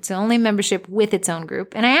Facebook group. It's the only membership with its own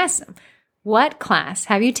group. And I asked them, what class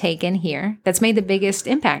have you taken here that's made the biggest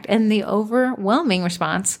impact? And the overwhelming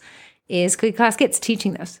response is Cookie Class Kits,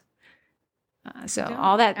 teaching those.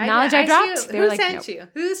 All that knowledge I dropped, they were like, sent you?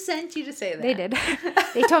 Who sent you to say that? They did.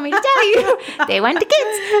 They told me to tell you. They went to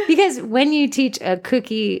kids. Because when you teach a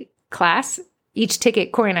cookie class, each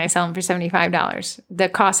ticket, Corey and I sell them for $75. The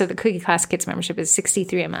cost of the Cookie Class Kits membership is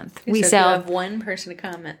 $63 a month. We sell. If you have one person to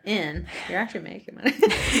come in, you're actually making money.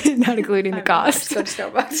 Not including the cost. Go to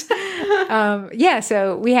Starbucks.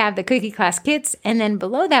 So we have the Cookie Class Kits. And then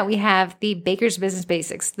below that, we have the Baker's Business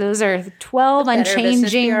Basics. Those are 12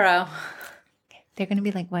 unchanging. Bureau. They're going to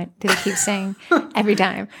be like, what do they keep saying every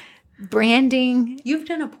time? Branding. You've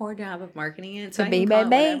done a poor job of marketing it, so I can call it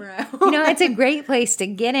whatever I want. It's a great place to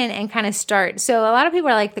get in and kind of start. So a lot of people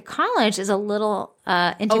are like, the college is a little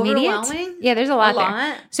intermediate. Overwhelming? Yeah, there's a lot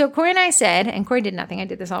there. So Corey and I said, and Corey did nothing. I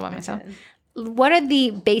did this all by myself. What are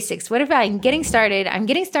the basics? What if I'm getting started? I'm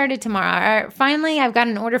getting started tomorrow. Or finally, I've got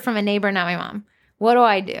an order from a neighbor, not my mom. What do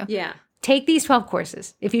I do? Yeah. Take these 12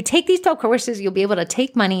 courses. If you take these 12 courses, you'll be able to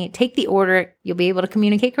take money, take the order. You'll be able to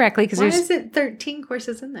communicate correctly. Why is it 13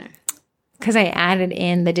 courses in there? Because I added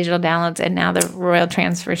in the digital downloads and now the royal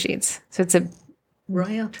transfer sheets. So it's a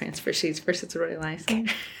royal transfer sheets versus royal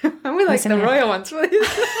license. I me like the royal ones, please. You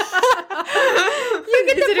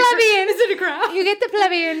get the plebeian. Is it a crown? You get the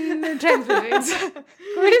plebeian transfer sheets.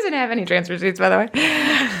 Corey doesn't have any transfer sheets, by the way.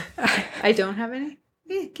 I don't have any?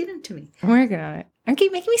 Yeah, get them to me. I'm working on it. You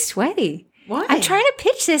keep making me sweaty. Why? I'm trying to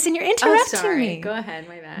pitch this and you're interrupting me. Go ahead,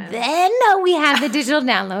 my bad. Then we have the digital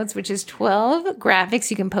downloads, which is 12 graphics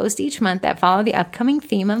you can post each month that follow the upcoming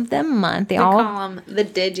theme of the month. We call them the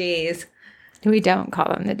digis. We don't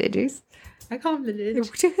call them the digis. I call them the dig.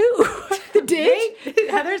 To who? The dig?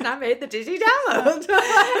 Heather's not made the digi download.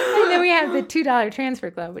 And then we have the $2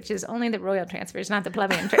 transfer club, which is only the royal transfers, not the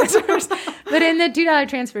plebeian transfers. But in the $2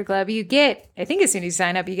 transfer club, you get, I think as soon as you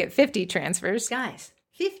sign up, you get 50 transfers. Guys,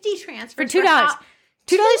 50 transfers for $2.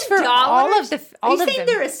 $2 for all of the Are you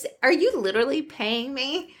saying are you literally paying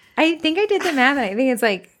me? I think I did the math, and I think it's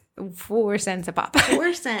like 4 cents a pop.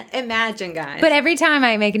 4 cents. Imagine, guys. But every time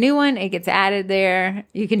I make a new one, it gets added there.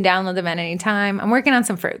 You can download them at any time. I'm working on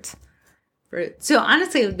some fruits. So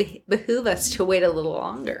honestly, it would behoove us to wait a little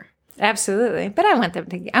longer. Absolutely. But I want them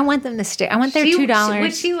to stay. I want their $2.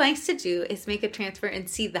 What she likes to do is make a transfer and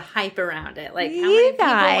see the hype around it. Like, how many people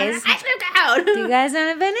I flipped out. Do you guys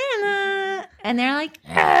want a banana? And they're like,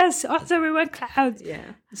 yes, also we want clouds. Yeah.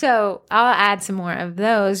 So I'll add some more of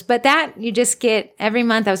those. But that you just get every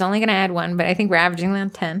month. I was only going to add one, but I think we're averaging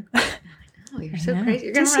around 10. I know. You're so crazy.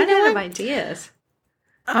 You're going to run out of ideas.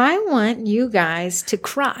 I want you guys to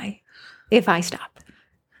cry if I stop.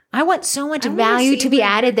 I want so much value to be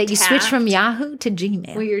added that you switch from Yahoo to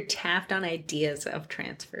Gmail. Where you're tapped on ideas of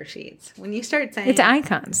transfer sheets. When you start saying... It's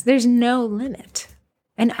icons. There's no limit.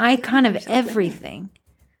 An icon of everything.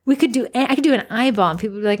 I could do an eyeball and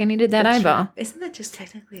people would be like, I needed that eyeball. Isn't that just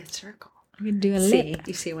technically a circle? I could do a lip.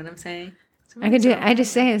 You see what I'm saying? I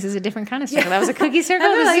just say this is a different kind of circle. That was a cookie circle.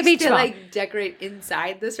 This is a beach ball. Like decorate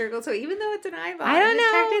inside the circle. So even though it's an eyeball, I don't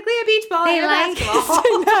know. Technically a beach ball and a basketball.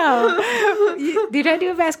 No. Did I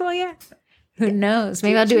do a basketball yet? Who knows?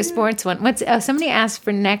 Maybe I'll do a sports one. Somebody asked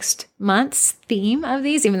for next month's theme of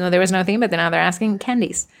these, even though there was no theme, but then now they're asking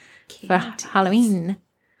candies. For Halloween.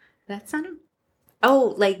 That's not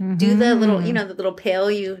do the little, the little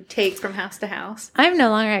pail you take from house to house. I'm no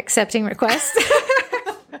longer accepting requests.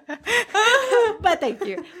 But thank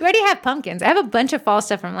you. We already have pumpkins. I have a bunch of fall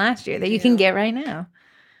stuff from last year that you can get right now.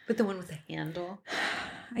 But the one with the handle.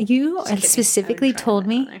 You specifically told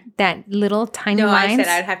me that little tiny lines. No, I said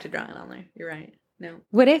I'd have to draw it on there. You're right. No.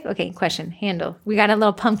 What if, question, handle. We got a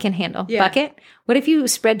little pumpkin handle bucket. What if you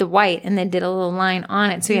spread the white and then did a little line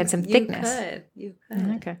on it so you had some thickness? You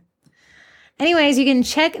could. Okay. Anyways, you can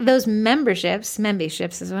check those memberships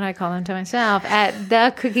is what I call them to myself, at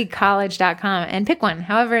thecookiecollege.com and pick one.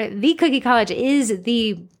 However, The Cookie College is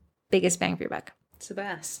the biggest bang for your buck. It's the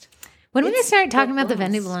best. When are we going to start talking about the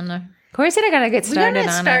Vendy blender? Corey said I got to get started on it. We're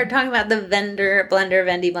going to start talking about the blender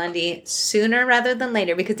Vendy Blendy sooner rather than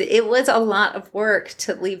later because it was a lot of work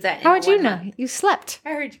to leave that in. How would you know? You slept. I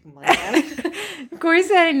heard you complain about it. Corey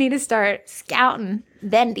said I need to start scouting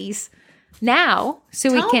Vendies now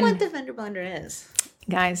Tell we can. Tell them what the vendor blender is.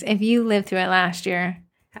 Guys, if you lived through it last year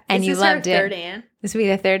and you loved it. Third Ann? This would be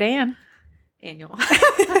the third annual.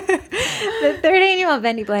 The third annual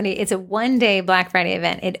Vendy Blendy. It's a one-day Black Friday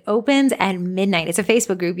event. It opens at midnight. It's a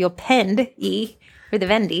Facebook group. You'll pend E for the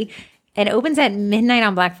Vendy. It opens at midnight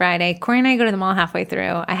on Black Friday. Corey and I go to the mall halfway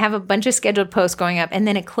through. I have a bunch of scheduled posts going up, and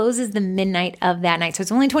then it closes the midnight of that night. So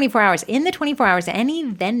it's only 24 hours. In the 24 hours, any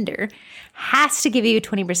vendor has to give you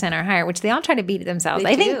 20% or higher, which they all try to beat themselves.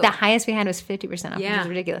 I think the highest we had was 50% off, which is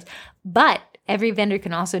ridiculous. But every vendor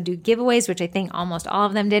can also do giveaways, which I think almost all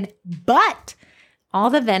of them did. But all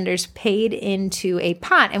the vendors paid into a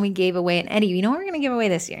pot, and we gave away an Eddie. You know what we're going to give away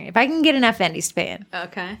this year? If I can get enough Vendies to pay in.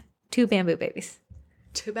 Okay. 2 bamboo babies.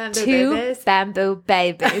 Two bamboo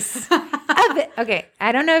babies. Okay,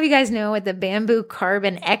 I don't know if you guys know what the Bamboo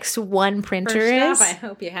Carbon X1 printer is. First off, I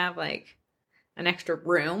hope you have like an extra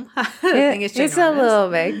room. It's a little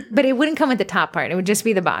big, but it wouldn't come with the top part. It would just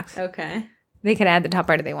be the box. Okay. They could add the top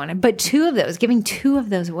part if they wanted. But 2 of those, giving 2 of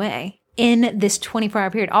those away in this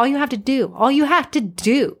 24-hour period. All you have to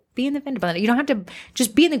do, be in the vendor blender. You don't have to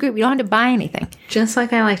just be in the group. You don't have to buy anything. Just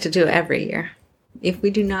like I like to do every year. If we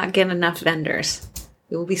do not get enough vendors,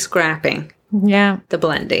 we will be scrapping the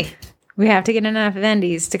Blendy. We have to get enough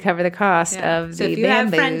Vendies to cover the cost of the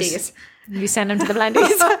bamboos. You send them to the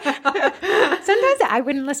Blendies. Sometimes I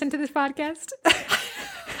wouldn't listen to this podcast.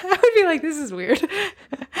 I would be like, this is weird.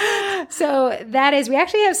 So that is, we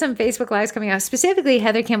actually have some Facebook Lives coming out. Specifically,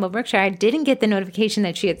 Heather Campbell Brookshire. I didn't get the notification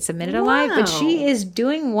that she had submitted a live, but she is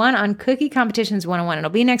doing one on Cookie Competitions 101. It'll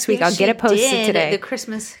be next week. I'll get it posted today. The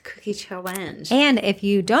Christmas Cookie Challenge. And if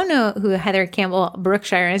you don't know who Heather Campbell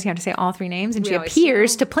Brookshire is, you have to say all three names, and she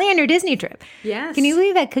appears to plan your Disney trip. Yes. Can you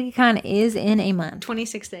believe that CookieCon is in a month?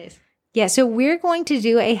 26 days. Yeah, so we're going to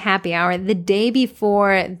do a happy hour the day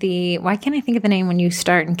before the, why can't I think of the name when you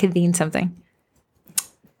start and convene something?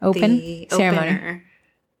 Ceremony. Opener.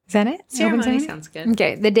 Is that it? Ceremony sounds good.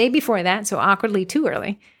 Okay, the day before that, so awkwardly too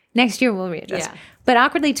early. Next year we'll readjust. Yeah. But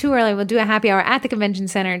awkwardly too early, we'll do a happy hour at the convention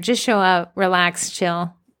center. Just show up, relax,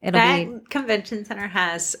 chill. That convention center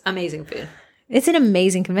has amazing food. It's an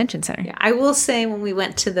amazing convention center. Yeah, I will say when we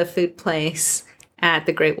went to the food place at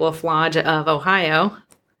the Great Wolf Lodge of Ohio,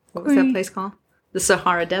 what was that place called? The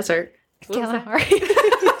Sahara Desert. Kalahari.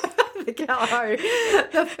 The Kalahari.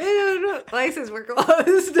 The food places were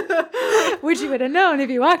closed. Which you would have known if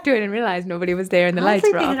you walked to it and realized nobody was there and the lights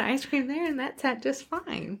were off. They had ice cream there and that's just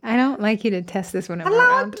fine. I don't like you to test this when I'm I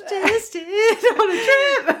around. love to test it on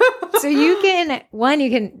a trip. So you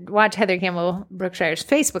can watch Heather Campbell Brookshire's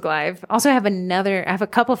Facebook Live. Also have a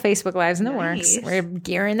couple Facebook Lives in the works. We're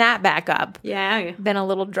gearing that back up. Yeah. Been a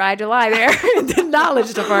little dry July there in the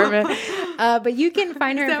knowledge department. But you can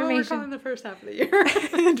find her information. Is that what we're calling the first half of the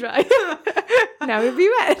year? Dry. Now we'll be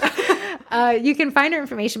wet. You can find her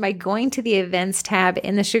information by going to the events tab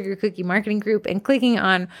in the Sugar Cookie Marketing Group and clicking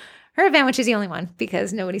on her event, which is the only one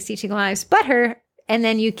because nobody's teaching lives but her. And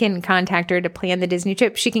then you can contact her to plan the Disney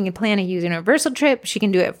trip. She can plan a Universal trip. She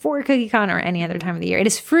can do it for CookieCon or any other time of the year. It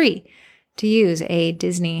is free to use a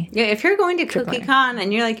Disney. Yeah, if you're going to CookieCon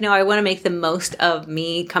and you're like, no, I want to make the most of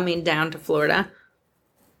me coming down to Florida,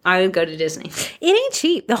 I would go to Disney. It ain't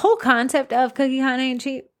cheap. The whole concept of CookieCon ain't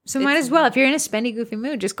cheap. So might as well, if you're in a spendy, goofy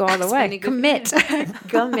mood, just go all the way. Commit.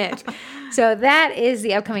 Commit. So that is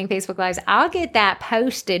the upcoming Facebook Lives. I'll get that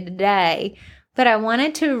posted today. But I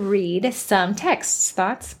wanted to read some texts.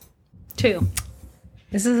 Thoughts? 2.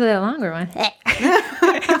 This is a longer one.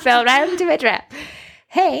 I fell right into a trap.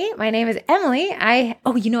 Hey, my name is Emily.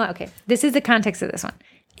 You know what? Okay. This is the context of this one.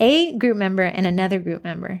 A group member and another group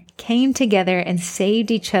member came together and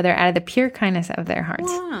saved each other out of the pure kindness of their hearts.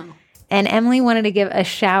 Wow. And Emily wanted to give a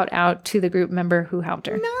shout out to the group member who helped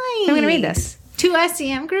her. Nice. So I'm going to read this. 2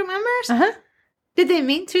 SCM group members? Uh-huh. Did they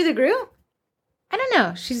meet through the group? I don't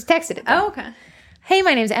know. She's texted it. Oh, okay. Hey,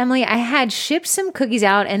 my name's Emily. I had shipped some cookies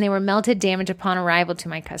out and they were melted damage upon arrival to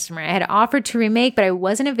my customer. I had offered to remake, but I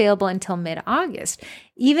wasn't available until mid-August.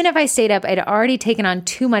 Even if I stayed up, I'd already taken on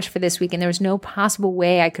too much for this week and there was no possible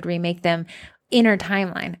way I could remake them in her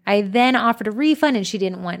timeline. I then offered a refund and she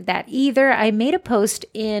didn't want that either. I made a post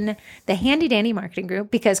in the Handy Dandy marketing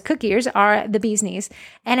group because cookiers are the bee's knees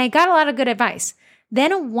and I got a lot of good advice.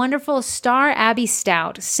 Then a wonderful Star Abby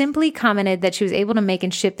Stout simply commented that she was able to make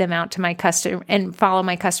and ship them out to my customer and follow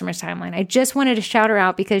my customer's timeline. I just wanted to shout her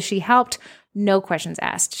out because she helped, no questions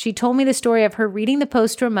asked. She told me the story of her reading the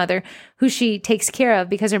post to her mother, who she takes care of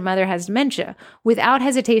because her mother has dementia. Without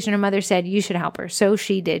hesitation, her mother said, you should help her. So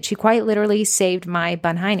she did. She quite literally saved my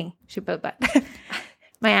bunheiny. She put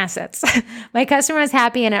my assets. My customer was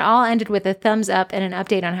happy and it all ended with a thumbs up and an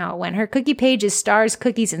update on how it went. Her cookie page is Stars,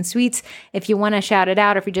 Cookies, and Sweets if you want to shout it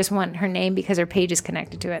out or if you just want her name because her page is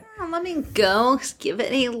connected to it. Oh, let me go. Give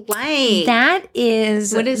it a like. That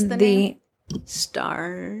is what is the name?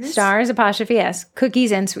 Stars. Stars, apostrophe S,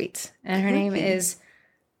 Cookies and Sweets. And her name is,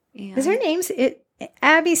 is her name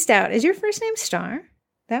Abby Stout. Is your first name Star?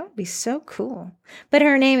 That would be so cool. But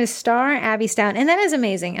her name is Star Abby Stout. And that is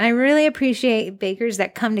amazing. And I really appreciate bakers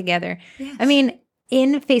that come together. Yes. I mean,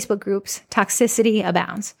 in Facebook groups, toxicity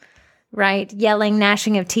abounds, right? Yelling,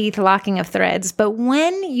 gnashing of teeth, locking of threads. But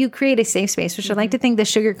when you create a safe space, which I'd like to think the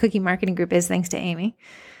Sugar Cookie Marketing Group is, thanks to Amy,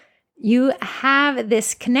 you have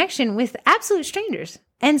this connection with absolute strangers.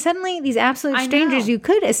 And suddenly these absolute strangers, you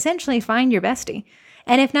could essentially find your bestie.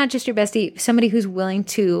 And if not just your bestie, somebody who's willing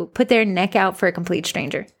to put their neck out for a complete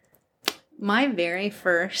stranger. My very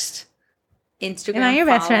first Instagram Am I your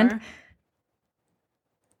best friend? Come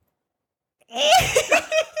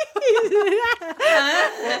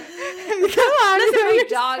on. My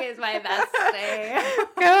dog is my best thing.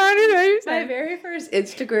 Come on. My very first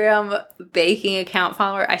Instagram baking account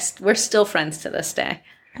follower, we're still friends to this day.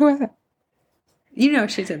 Who was it? You know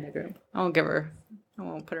she's in the group. I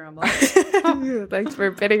won't put her on blast. Thanks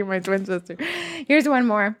for pitting my twin sister. Here's one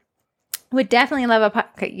more. Would definitely love a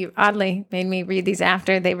podcast. You oddly made me read these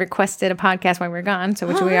after they requested a podcast while we were gone,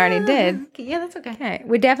 which we already did. Yeah, that's okay.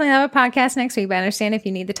 Would definitely love a podcast next week, but I understand if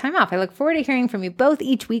you need the time off. I look forward to hearing from you both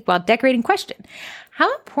each week while decorating. Question: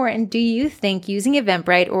 How important do you think using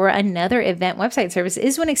Eventbrite or another event website service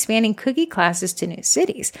is when expanding cookie classes to new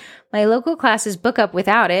cities? My local classes book up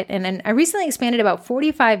without it, and then I recently expanded about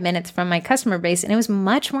 45 minutes from my customer base, and it was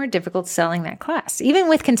much more difficult selling that class, even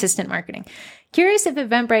with consistent marketing. Curious if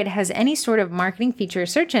Eventbrite has any sort of marketing feature or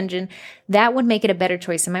search engine that would make it a better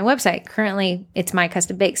choice than my website. Currently, it's My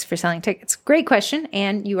Custom Bakes for selling tickets. Great question,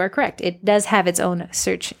 and you are correct. It does have its own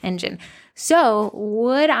search engine. So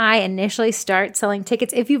would I initially start selling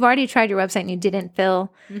tickets? If you've already tried your website and you didn't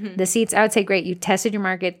fill the seats, I would say, great, you tested your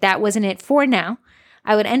market. That wasn't it for now.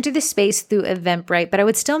 I would enter the space through Eventbrite, but I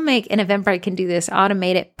would still make, and Eventbrite can do this,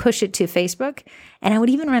 automate it, push it to Facebook. And I would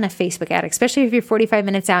even run a Facebook ad, especially if you're 45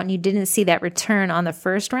 minutes out and you didn't see that return on the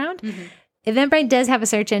first round. Eventbrite does have a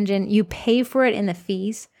search engine. You pay for it in the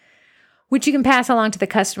fees, which you can pass along to the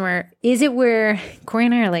customer. Is it where Corey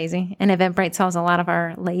and I are lazy and Eventbrite solves a lot of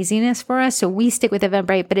our laziness for us? So we stick with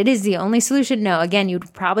Eventbrite, but it is the only solution? No. Again,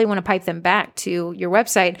 you'd probably want to pipe them back to your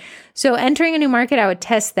website. So entering a new market, I would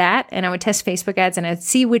test that, and I would test Facebook ads, and I'd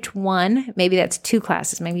see which one, maybe that's 2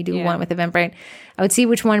 classes, maybe do one with Eventbrite. I would see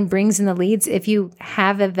which one brings in the leads. If you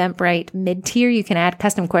have Eventbrite mid-tier, you can add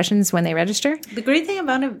custom questions when they register. The great thing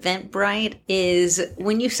about Eventbrite is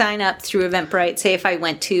when you sign up through Eventbrite, say if I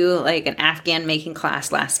went to like an Afghan making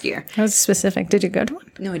class last year. That was specific. Did you go to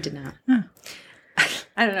one? No, I did not. Oh.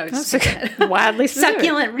 I don't know. It's just wildly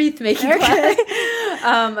succulent wreath making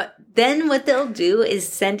class. Then what they'll do is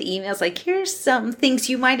send emails like, here's some things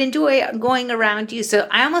you might enjoy going around you. So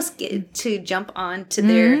I almost get to jump on to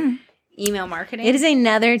their email marketing. It is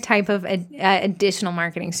another type of additional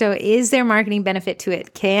marketing. So is there marketing benefit to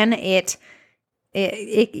it? Can it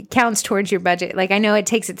counts towards your budget. Like, I know it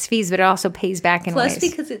takes its fees, but it also pays back in ways.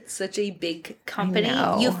 Plus, because it's such a big company,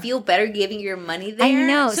 you feel better giving your money there. I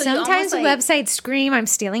know. So sometimes websites scream, I'm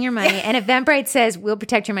stealing your money. And Eventbrite says, we'll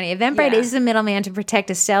protect your money. Eventbrite is the middleman to protect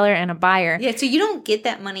a seller and a buyer. Yeah, so you don't get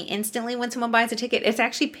that money instantly when someone buys a ticket. It's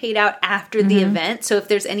actually paid out after the event. So if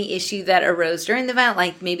there's any issue that arose during the event,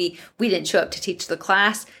 like maybe we didn't show up to teach the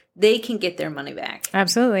class, they can get their money back.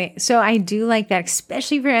 Absolutely. So I do like that,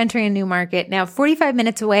 especially if you're entering a new market. Now, 45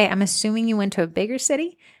 minutes away, I'm assuming you went to a bigger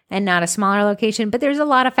city and not a smaller location, but there's a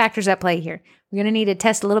lot of factors at play here. We're going to need to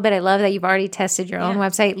test a little bit. I love that you've already tested your own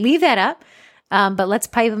website. Leave that up, but let's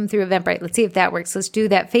pipe them through Eventbrite. Let's see if that works. Let's do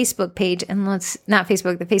that Facebook page, and the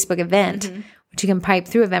Facebook event, which you can pipe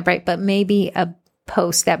through Eventbrite, but maybe a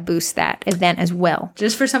post that boosts that event as well.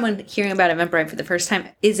 Just for someone hearing about Eventbrite for the first time,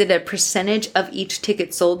 is it a percentage of each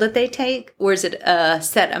ticket sold that they take, or is it a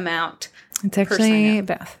set amount? It's actually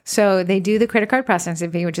both. So they do the credit card processing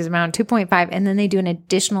fee, which is around 2.5, and then they do an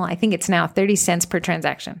additional, I think it's now 30 cents per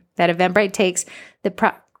transaction that Eventbrite takes.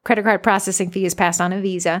 The credit card processing fee is passed on a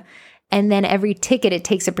Visa, and then every ticket it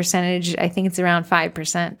takes a percentage. I think it's around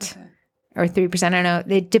 5%. Okay. Or 3%, I don't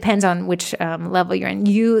know. It depends on which level you're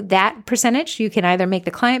in. That percentage, you can either make the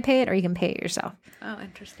client pay it or you can pay it yourself. Oh,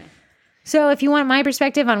 interesting. So if you want my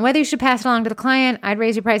perspective on whether you should pass it along to the client, I'd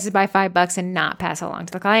raise your prices by $5 and not pass it along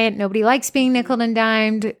to the client. Nobody likes being nickeled and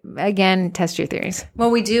dimed. Again, test your theories.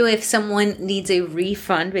 What we do if someone needs a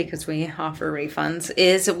refund, because we offer refunds,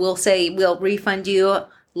 is we'll say we'll refund you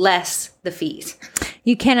less the fees.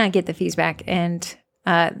 You cannot get the fees back, and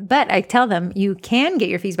but I tell them you can get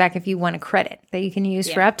your fees back if you want a credit that you can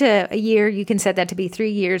use for up to a year. You can set that to be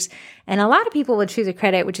 3 years. And a lot of people will choose a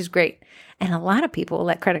credit, which is great. And a lot of people will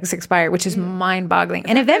let credits expire, which is mind-boggling.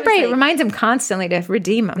 And Eventbrite reminds them constantly to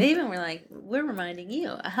redeem them. They even were like, we're reminding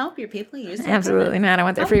you, help your people use it. Absolutely not. I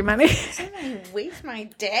want their free money. Did I waste my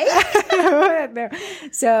day? No.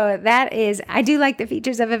 So that is, I do like the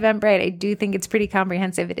features of Eventbrite. I do think it's pretty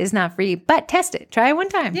comprehensive. It is not free, but test it. Try it one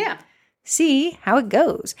time. Yeah. See how it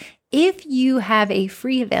goes. If you have a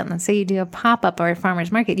free event, let's say you do a pop-up or a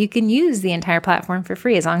farmer's market, you can use the entire platform for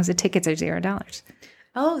free as long as the tickets are $0.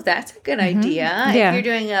 Oh, that's a good idea. Yeah. If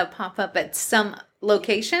you're doing a pop-up at some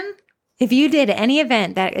location. If you did any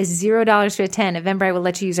event that is $0 to attend, Eventbrite will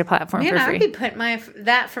let you use their platform for free. I'd be putting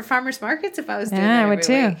that for farmers markets if I was doing that. Yeah, I would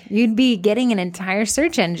too. You'd be getting an entire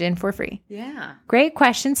search engine for free. Yeah. Great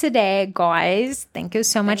questions today, guys. Thank you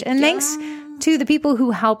so much. Thanks to the people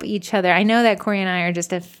who help each other. I know that Corey and I are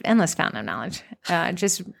just an endless fountain of knowledge. I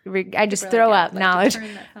just throw up knowledge.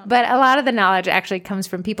 But a lot of the knowledge actually comes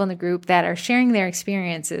from people in the group that are sharing their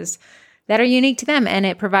experiences that are unique to them. And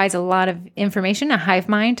it provides a lot of information, a hive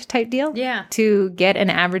mind type deal, to get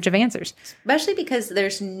an average of answers. Especially because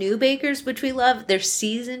there's new bakers, which we love. There's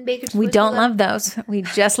seasoned bakers, we don't love those. We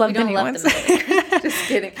just love the new ones. Just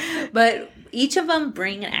kidding. But each of them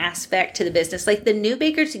bring an aspect to the business. Like the new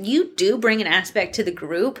bakers, you do bring an aspect to the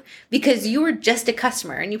group because you were just a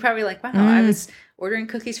customer and you probably like, wow, I was ordering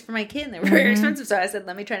cookies for my kid and they were very expensive. So I said,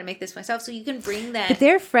 let me try to make this myself. So you can bring that. But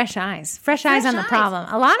they're fresh eyes on the problem.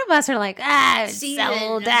 A lot of us are like, it's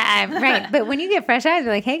sold. Right. But when you get fresh eyes,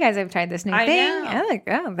 you're like, hey guys, I've tried this new thing. I'm like,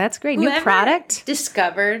 oh, that's great. Whoever new product.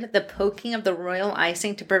 Discovered the poking of the royal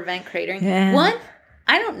icing to prevent cratering. Yeah. One,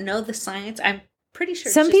 I don't know the science. I'm pretty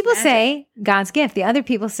sure. Some people say God's gift. The other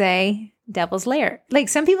people say devil's lair. Like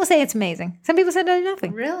some people say it's amazing. Some people said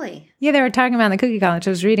nothing. Really? Yeah, they were talking about in the cookie college.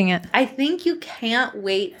 I was reading it. I think you can't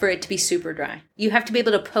wait for it to be super dry. You have to be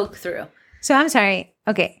able to poke through. So I'm sorry.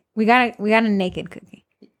 Okay, we got a naked cookie.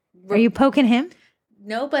 Are you poking him?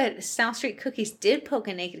 No, but South Street Cookies did poke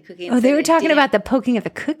a naked cookie. Oh, they were talking about the poking of the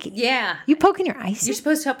cookie. Yeah. You poking your icing? You're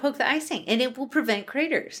supposed to poke the icing, and it will prevent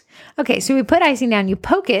craters. Okay, so we put icing down. You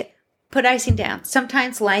poke it. Put icing down.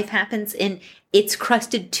 Sometimes life happens and it's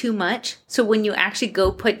crusted too much. So when you actually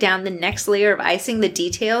go put down the next layer of icing, the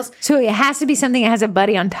details. So it has to be something that has a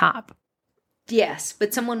buddy on top. Yes,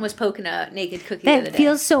 but someone was poking a naked cookie the other day. That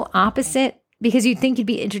feels so opposite because you'd think you'd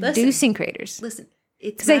be introducing craters. Listen,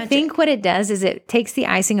 it's because I think what it does is it takes the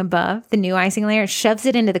icing above, the new icing layer, shoves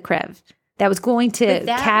it into the crev that was going to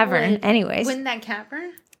cavern anyways. Wouldn't that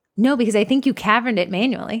cavern? No, because I think you caverned it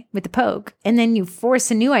manually with the poke, and then you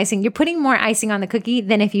force a new icing. You're putting more icing on the cookie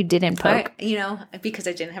than if you didn't poke. Because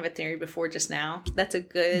I didn't have a theory before just now. That's a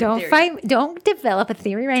good theory. Don't develop a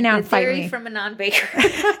theory right now and fight me. Theory from a non-baker.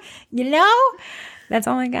 That's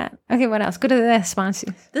all I got. Okay, what else? Go to the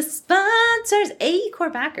sponsors. The sponsors, AE Core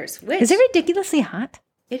Backers. Which is it ridiculously hot?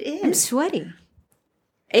 It is. I'm sweaty.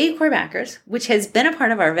 AE Core Backers, which has been a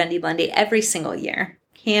part of our Vendy Blendy every single year.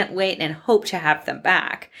 Can't wait and hope to have them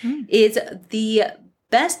back, is the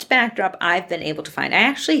best backdrop I've been able to find. I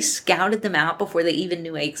actually scouted them out before they even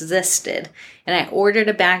knew I existed, and I ordered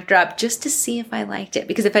a backdrop just to see if I liked it,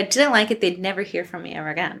 because if I didn't like it, they'd never hear from me ever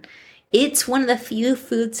again. It's one of the few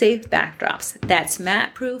food-safe backdrops that's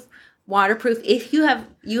mat-proof, waterproof. If you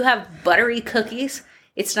have buttery cookies,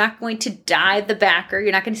 it's not going to dye the backer.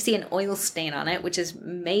 You're not going to see an oil stain on it, which is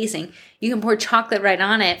amazing. You can pour chocolate right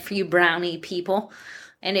on it for you brownie people,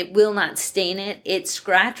 and it will not stain it. It's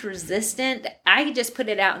scratch resistant. I could just put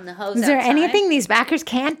it out in the hose. Is there anything these backers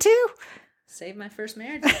can't do? Save my first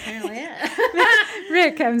marriage, apparently. Yeah.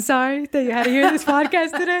 Rick, I'm sorry that you had to hear this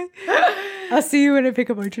podcast today. I'll see you when I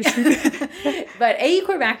pick up orchard. But AE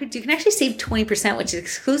Core Backers, you can actually save 20%, which is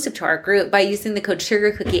exclusive to our group, by using the code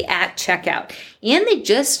Sugar Cookie at checkout. And they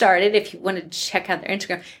just started, if you wanted to check out their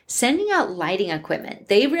Instagram, sending out lighting equipment.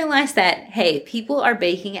 They realized that, hey, people are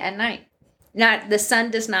baking at night. The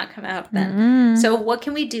sun does not come out then. Mm-hmm. So what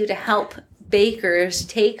can we do to help bakers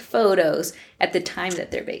take photos at the time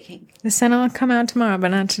that they're baking? The sun will come out tomorrow, but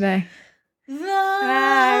not today.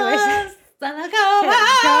 I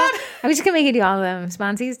was just going to make you do all of them.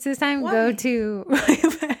 Sponsies this time. Why? Go to...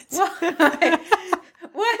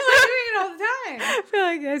 Why am I doing it all the time? I feel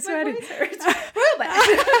like I sweated.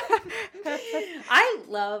 I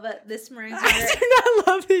love this meringue powder. I do not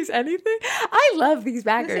love these anything. I love these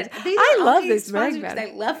backers. Listen, I love this meringue powder.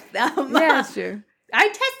 I love them. Yeah, it's true. I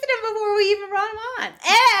tested them before we even brought them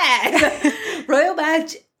on. Royal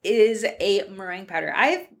Batch is a meringue powder.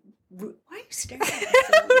 Why are you staring at me so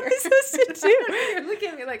weird? What is this to do? You're looking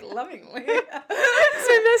at me like lovingly. That's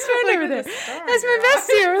my best friend over there. That's my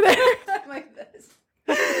bestie over there. Like this.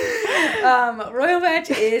 Royal Batch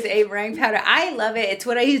is a meringue powder. I love it. It's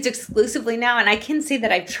what I use exclusively now, and I can say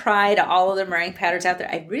that I've tried all of the meringue powders out there.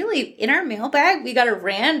 In our mailbag, we got a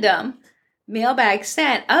random mailbag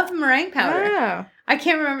sent of meringue powder. Wow. I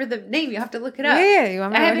can't remember the name. You have to look it up. Yeah, you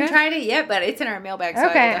want me I to haven't tried it yet, but it's in our mailbag. So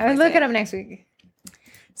okay, I'll look it up next week.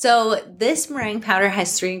 So this meringue powder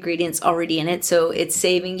has 3 ingredients already in it, so it's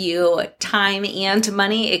saving you time and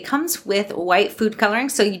money. It comes with white food coloring,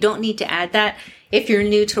 so you don't need to add that. If you're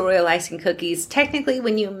new to royal icing cookies, technically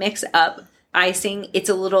when you mix up icing, it's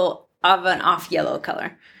a little of an off yellow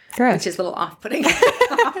color. Gross. Which is a little off-putting.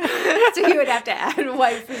 So you would have to add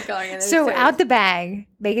white food coloring in there. So out the bag,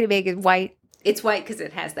 Bakety Bake is white. It's white because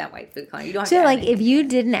it has that white food coloring. You don't have so to like anything. If you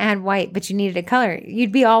didn't add white, but you needed a color,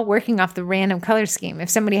 you'd be all working off the random color scheme.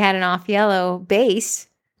 If somebody had an off yellow base,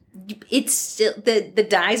 it's still the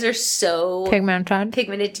dyes are so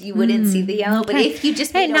pigmented you wouldn't see the yellow. But if you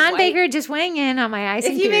just non-baker just weighing in on my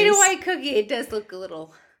icing. If you made a white cookie, it does look a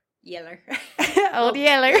little yeller. Old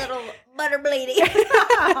yeller. Little butter bladey.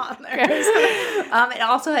 It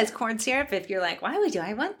also has corn syrup. If you're like, why would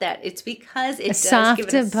I want that? It's because it does give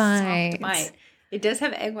it a soft bite. It does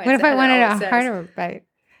have egg whites. What if I wanted a harder bite?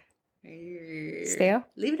 Stale?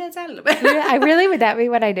 Leave it outside a little bit. Would that be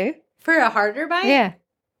what I do? For a harder bite? Yeah.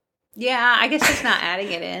 Yeah, I guess just not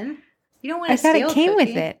adding it in. You don't want to I thought steal it came with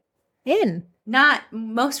cookie. it. In. Not,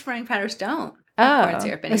 most meringue powders don't. Oh. Corn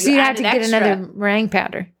syrup in it. So you'd have to add get extra another meringue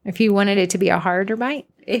powder if you wanted it to be a harder bite?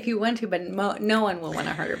 if you want to, but no one will want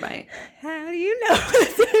a harder bite. How do you know?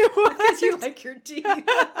 Because You like your teeth. I like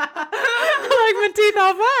my teeth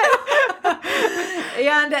all flat.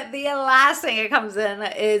 And the last thing it comes in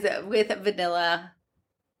is with vanilla.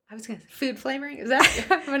 I was going to say food flavoring. Is that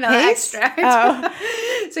vanilla Paste? extract? Oh.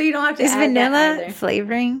 So you don't have to Is add vanilla that either.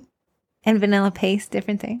 flavoring and vanilla paste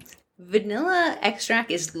different things? Vanilla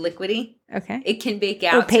extract is liquidy. Okay. It can bake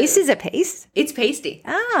out. Oh, paste is a paste? It's pasty.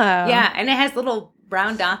 Oh. Yeah, and it has little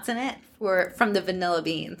brown dots in it from the vanilla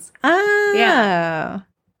beans. Oh. Yeah.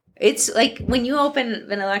 It's like when you open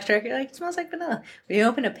vanilla extract, you're like, it smells like vanilla. When you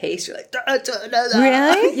open a paste, you're like,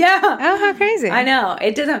 Really? Yeah. Oh, how crazy. I know.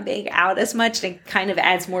 It doesn't bake out as much. It kind of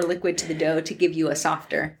adds more liquid to the dough to give you a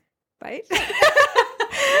softer Bite.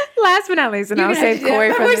 Last but not least, and You're I'll gonna have save to do Corey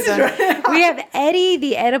it. from My this voice is one. running out. We have Eddie,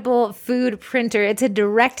 the edible food printer. It's a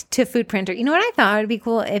direct-to-food printer. You know what I thought would be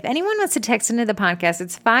cool? If anyone wants to text into the podcast,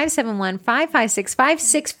 it's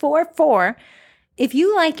 571-556-5644. If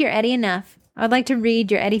you like your Eddie enough, I'd like to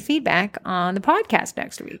read your Eddie feedback on the podcast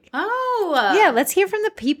next week. Oh. Yeah, let's hear from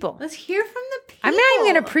the people. Let's hear from the people. I'm not even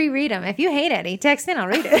going to pre-read them. If you hate Eddie, text in, I'll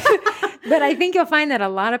read it. But I think you'll find that a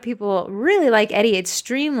lot of people really like Eddie. It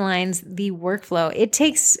streamlines the workflow. It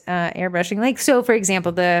takes airbrushing. Like, so for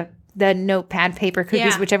example, the notepad paper cookies,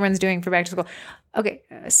 Yeah. which everyone's doing for back to school. Okay,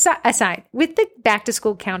 aside, with the back to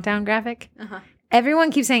school countdown graphic,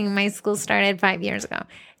 everyone keeps saying my school started 5 years ago.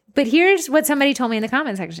 But here's what somebody told me in the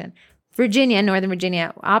comment section. Virginia, Northern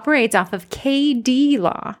Virginia, operates off of KD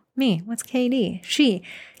law. Me, what's KD? She.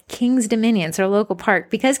 King's Dominion, it's our local park.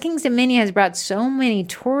 Because King's Dominion has brought so many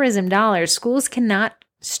tourism dollars, schools cannot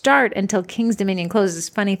start until King's Dominion closes.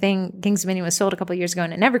 Funny thing, King's Dominion was sold a couple years ago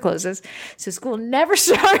and it never closes. So school never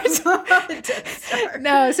starts.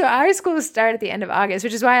 No, so our schools start at the end of August,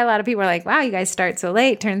 which is why a lot of people are like, wow, you guys start so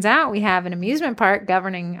late. Turns out we have an amusement park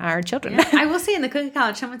governing our children. I will say in the Cookie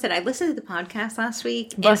College, someone said, I listened to the podcast last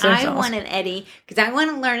week Bless and their I souls. want an Eddie because I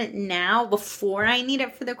want to learn it now before I need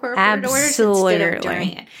it for the corporate orders instead Absolutely. of during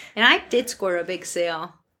it. And I did score a big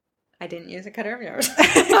sale. I didn't use a cutter of yours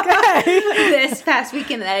this past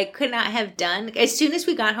weekend that I could not have done. As soon as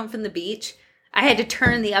we got home from the beach, I had to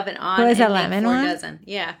turn the oven on Was and that make lemon 4 one? dozen.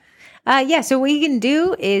 Yeah. Yeah, so what you can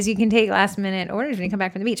do is you can take last minute orders when you come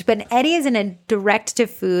back from the beach. But Eddie is in a direct to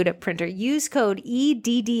food printer. Use code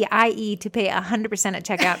EDDIE to pay 100% at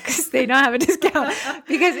checkout because they don't have a discount.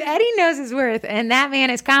 Because Eddie knows his worth and that man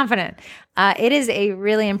is confident. It is a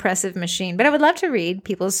really impressive machine. But I would love to read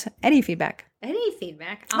people's Eddie feedback. Any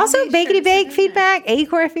feedback? Also, make sure Bakety to Bake send in feedback,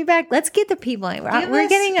 Acorn feedback. Let's get the people in. We're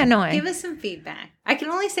getting annoying. Give us some feedback. I can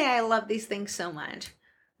only say I love these things so much.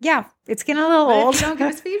 Yeah, it's getting a little But old. if you don't give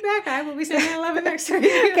us feedback, I will be saying I love it next week.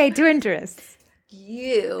 Okay, 2 interests.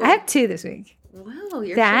 You. I have 2 this week. Wow,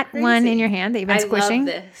 you're That so one crazy. in your hand that you've been I squishing.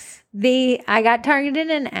 love this. I got targeted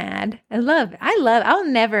an ad. I'll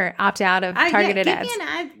never opt out of targeted give ads. me an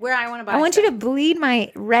ad where I want to buy I want you stuff. to bleed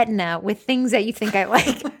my retina with things that you think I like.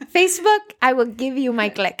 Facebook, I will give you my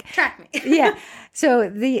click. Track me. Yeah. So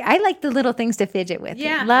I like the little things to fidget with.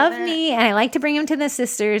 Yeah, Love I bet. me, and I like to bring them to the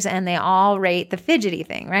sisters, and they all rate the fidgety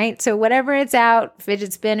thing, right? So whatever it's out,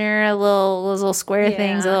 fidget spinner, those little square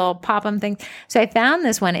things, a Yeah. little pop-em things. So I found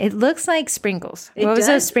this one. It looks like sprinkles. It What was does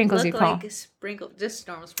those sprinkles you look call? like just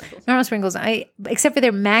normal sprinkles. Normal sprinkles, except for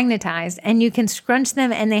they're magnetized, and you can scrunch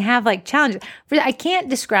them, and they have like challenges. I can't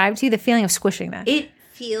describe to you the feeling of squishing that. It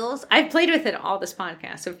feels. I've played with it all this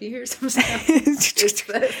podcast, so if you hear some stuff, it's this.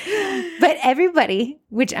 But everybody,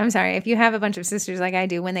 which I'm sorry, if you have a bunch of sisters like I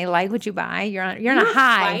do, when they like what you buy, you're on a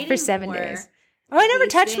high fighting for 7 for days. Oh, I never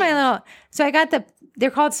these touched my things. little. So I got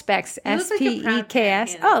they're called specs. You look like a proud SPEKS.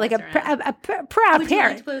 parent, Oh, like a proud Would you like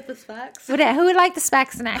parent. to play with the specs? Who would like the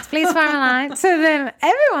specs snacks? Please farm a line. So then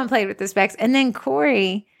everyone played with the specs, and then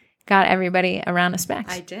Corey got everybody around the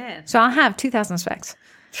specs. I did. So I'll have 2,000 specs.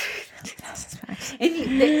 2,000 specs. And you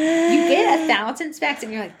get 1,000 specs,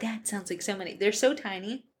 and you're like, that sounds like so many. They're so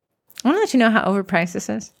tiny. I want to let you know how overpriced this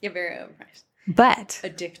is, You're very overpriced. but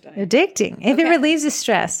addicting if it Okay. relieves the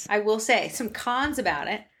stress. I will say some cons about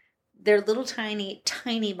it. They're little tiny,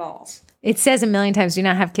 tiny balls. It says a million times, do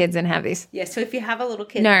not have kids and have these. Yeah, so if you have a little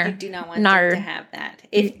kid, Nar. you do not want Nar. them to have that.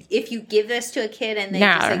 If you give this to a kid and they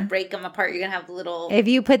Nar. just like break them apart, you're gonna have little. If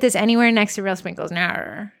you put this anywhere next to real sprinkles,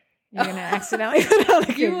 you're going to accidentally put all the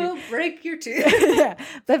You cookies. will break your tooth. Yeah,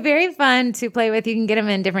 but very fun to play with. You can get them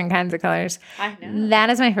in different kinds of colors. I know. That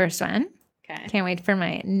is my first one. Okay. Can't wait for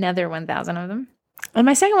my another 1,000 of them. And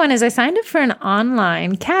my second one is I signed up for an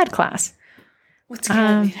online CAD class. What's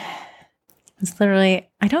CAD mean? It's literally,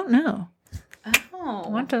 I don't know. Oh.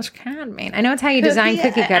 What does CAD mean? I know it's how you design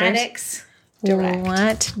cookie cutters. Addicts Direct.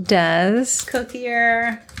 What does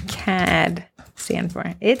Cookier CAD stand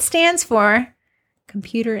for? It stands for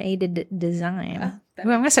Computer Aided Design. I'm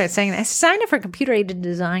going to start saying that. I signed up for a Computer Aided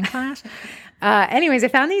Design class. Anyways, I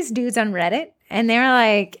found these dudes on Reddit, and they were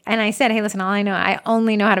like, and I said, hey, listen, I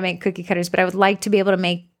only know how to make cookie cutters, but I would like to be able to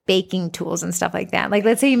make baking tools and stuff like that. Like,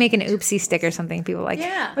 let's say you make an oopsie stick or something, people like,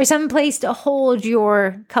 or some place to hold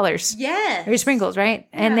your colors. Yes. Or your sprinkles, right?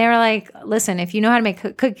 Yeah. And they were like, listen, if you know how to make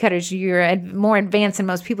cookie cutters, you're more advanced than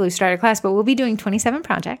most people who start a class, but we'll be doing 27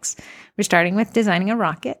 projects. We're starting with designing a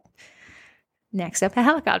rocket. Next up, a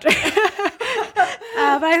helicopter.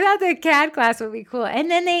 But I thought the CAD class would be cool.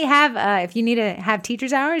 And then they have, if you need to have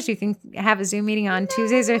teacher's hours, you can have a Zoom meeting on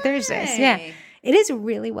Tuesdays or Thursdays. Yeah. It is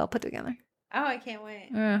really well put together. Oh, I can't wait.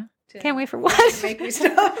 Can't wait for what? Make me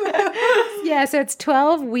stop. Yeah, so it's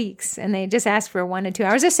 12 weeks, and they just asked for 1 to 2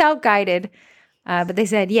 hours. They're self-guided, but they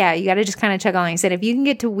said, yeah, you got to just kind of chug along. He said, if you can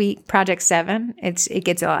get to project 7, it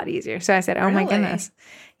gets a lot easier. So I said, oh my goodness.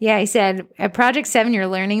 Yeah, he said, at project 7, you're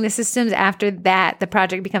learning the systems. After that, the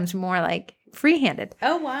project becomes more like free-handed.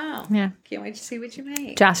 Oh, wow. Yeah. Can't wait to see what you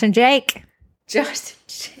make. Josh and Jake. Josh and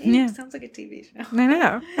Jake? Yeah. Sounds like a TV show. I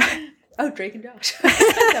know. Oh, Drake and Josh.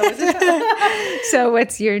 That was it. So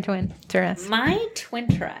what's your twin Terrace? My twin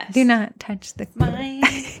Terrace. Do not touch the...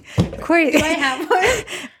 Corey. Do I have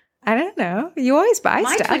one? I don't know. You always buy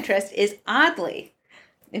stuff. My twin Terrace is oddly,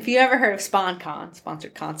 if you ever heard of SpawnCon,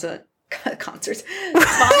 sponsored concerts, sponsored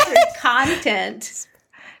content,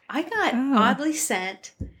 I got oddly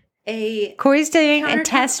sent a Corey's doing a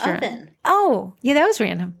test run. Oven. Oh, yeah, that was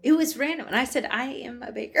random. It was random. And I said, I am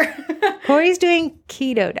a baker. Corey's doing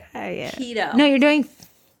keto diet. Keto. No, you're doing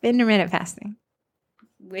intermittent fasting.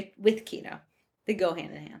 With keto. They go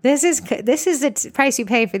hand in hand. This is the price you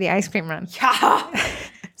pay for the ice cream run. Yeah.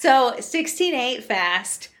 So 16-8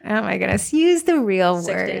 fast. Oh my goodness. Use the real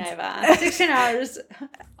words. 16 hours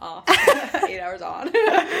off. 8 hours on.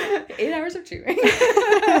 8 hours of chewing.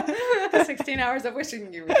 16 hours of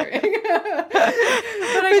wishing you were chewing.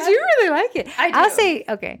 But you really like it. I do. I'll say,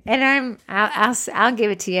 okay, and I'll give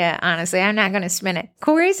it to you honestly. I'm not going to spin it.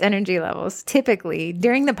 Corey's energy levels typically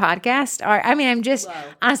during the podcast are, I'm just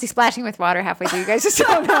honestly splashing with water halfway through. You guys just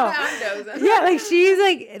don't know. Yeah, like she's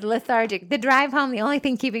like lethargic. The drive home, the only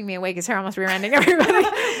thing keeping me awake is her almost rear-ending everybody.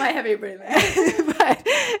 My heavy breathing. But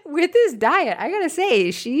with this diet, I gotta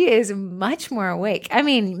say, she is much more awake.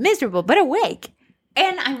 Miserable, but awake.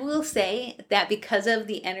 And I will say that because of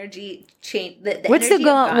the energy change, what's the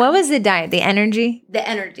goal? What was the diet? The energy? The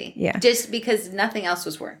energy. Yeah. Just because nothing else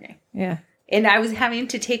was working. Yeah. And I was having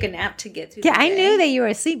to take a nap to get through. Yeah, I knew that you were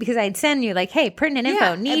asleep because I'd send you like, "Hey, pertinent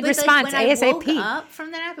info, need response when ASAP." I woke up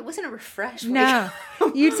from the nap, it wasn't a refresh. No,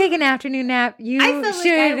 you take an afternoon nap. You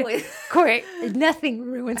should. Corey, nothing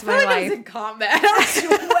ruins my life. I was in combat. I was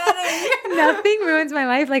sweating. Nothing ruins my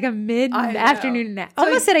life like a mid-afternoon nap. So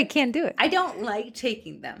almost said I can't do it. I don't like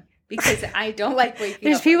taking them. Because I don't like waking up.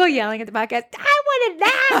 There's people yelling at the podcast, I want a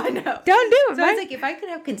nap. I know. Don't do it. So I was like, if I could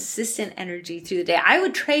have consistent energy through the day, I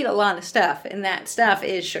would trade a lot of stuff, and that stuff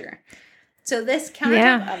is sugar. So this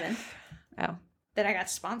countertop oven that I got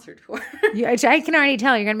sponsored for. I can already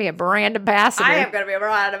tell you're going to be a brand ambassador. I am going to be a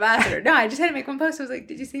brand ambassador. No, I just had to make one post. I was like,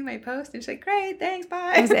 did you see my post? And she's like, great, thanks,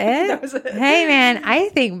 bye. That was it? That was it. Hey, man, I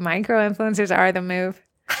think micro-influencers are the move.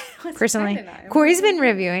 Personally, Corey's been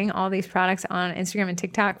reviewing all these products on Instagram and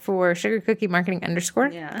TikTok for Sugar Cookie Marketing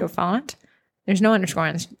 _ Yeah. Go follow it. There's no underscore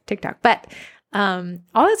on TikTok, but all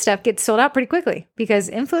that stuff gets sold out pretty quickly because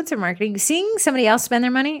influencer marketing, seeing somebody else spend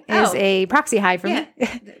their money is a proxy high for me.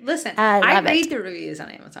 Listen, I read the reviews on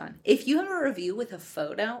Amazon. If you have a review with a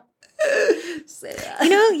photo, say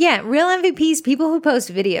that. Real MVPs, people who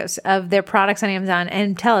post videos of their products on Amazon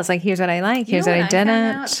and tell us, like, here's what I like, here's what I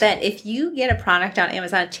didn't. That if you get a product on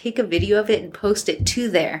Amazon, take a video of it and post it to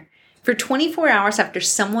there. For 24 hours after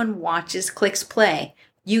someone clicks play,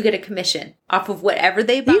 you get a commission off of whatever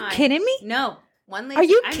they buy. Are you kidding me? No. One lady, are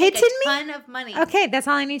you kidding me? I make a ton of money. Okay, that's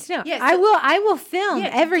all I need to know. Yeah, so, I will film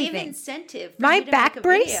everything. Give incentive. My back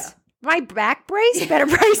brace. My back brace better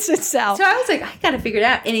brace itself. So I was like, I got to figure it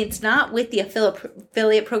out. And it's not with the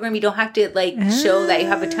affiliate program. You don't have to show that you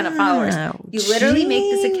have a ton of followers. You literally make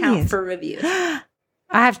this account for reviews. I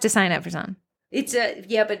have to sign up for some. It's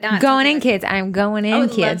but not going in, kids. I'm going in,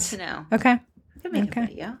 kids. I would love to know. Okay. I can make a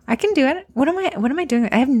video. I can do it. What am I doing?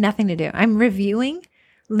 I have nothing to do. I'm reviewing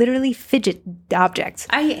literally fidget objects.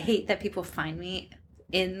 I hate that people find me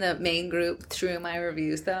in the main group through my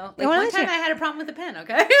reviews, though. Like, Well, one time I had a problem with the pen,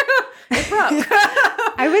 okay? It broke.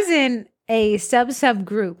 I was in a sub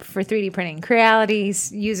group for 3D printing,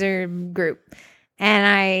 Creality's user group. And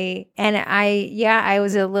I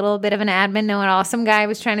was a little bit of an admin know-it-all. Some guy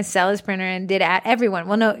was trying to sell his printer and did at everyone.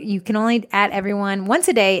 Well, no, you can only at everyone once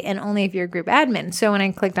a day and only if you're a group admin. So when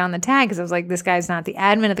I clicked on the tag, because I was like, this guy's not the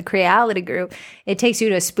admin of the Creality group, it takes you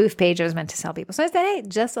to a spoof page I was meant to sell people. So I said, hey,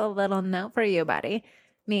 just a little note for you, buddy.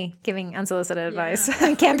 Me giving unsolicited advice.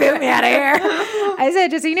 Can't boot me out of here. I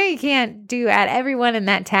said, just so you know, you can't do at everyone, and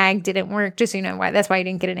that tag didn't work. Just so you know why. That's why you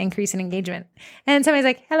didn't get an increase in engagement. And somebody's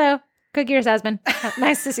like, hello. Cookier's husband.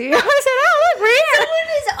 Nice to see you. I said, oh, look, we're here. Someone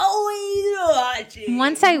is always watching.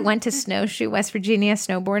 Once I went to Snowshoe, West Virginia,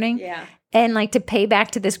 snowboarding. Yeah. And like to pay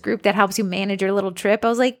back to this group that helps you manage your little trip. I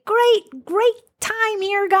was like, great time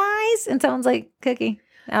here, guys. And someone's like, Cookie,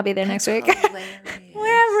 I'll be there next week.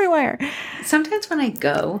 We're everywhere. Sometimes when I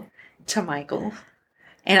go to Michael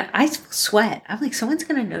and I sweat, I'm like, someone's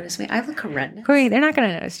going to notice me. I look horrendous. Corey, they're not going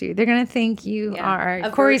to notice you. They're going to think you are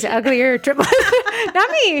Corey's virgin. uglier triplet. Not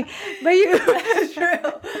me, but you. That's true.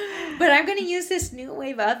 But I'm going to use this new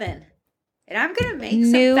wave oven. And I'm going to make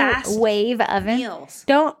New some fast wave oven. meals.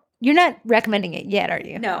 You're not recommending it yet, are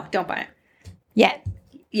you? No, don't buy Yet.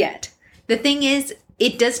 it. Yet. The thing is,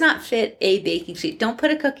 it does not fit a baking sheet. Don't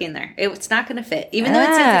put a cookie in there. It's not going to fit. Even though it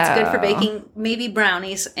says it's good for baking maybe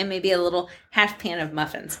brownies and maybe a little half pan of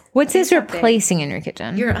muffins. What's this replacing in your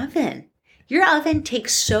kitchen? Your oven. Your oven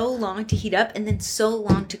takes so long to heat up and then so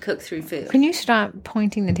long to cook through food. Can you stop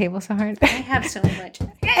pointing the table so hard? I have so much.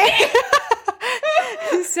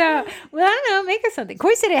 So, well, I don't know. Make us something.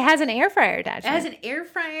 Corey said it has an air fryer attached. It has an air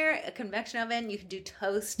fryer, a convection oven. You can do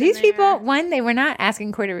toast. These in there. people, one, they were not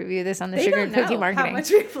asking Corey to review this on the They Sugar don't Cookie know Marketing. how much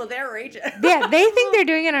people they're raging. Yeah, they think they're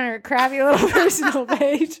doing it on our crappy little personal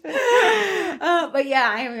page. But yeah,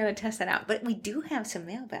 I am going to test that out. But we do have some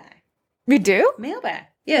mailbag. We do? Mailbag.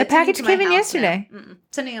 Yeah, The package came in yesterday.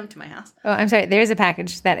 Sending them to my house. Oh, I'm sorry. There's a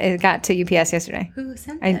package that it got to UPS yesterday. Who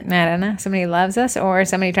sent I it? don't know. Somebody loves us or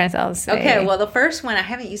somebody trying to sell us. Okay, well, the first one, I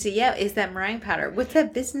haven't used it yet, is that meringue powder. What's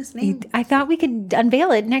that business name? I thought we could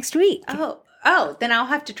unveil it next week. Oh, then I'll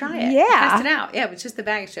have to try it. Yeah. Test it out. Yeah, it's just the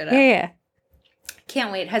bag showed up. Yeah.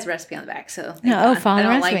 Can't wait. It has a recipe on the back, so follow I the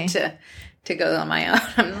don't recipe. like to go on my own.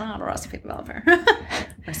 I'm not a recipe developer.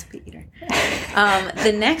 Recipe eater.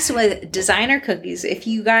 The next was designer cookies. If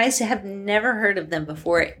you guys have never heard of them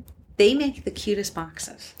before, they make the cutest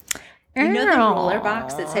boxes. You know the roller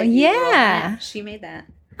box that said yeah. She made that.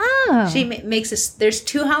 Oh. She makes this. There's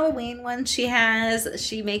 2 Halloween ones she has.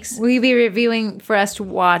 She makes. Will you be reviewing for us to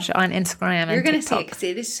watch on Instagram and You're going to see TikTok? it because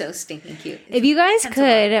it is so stinking cute. If you guys Pencil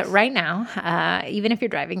could box. right now, even if you're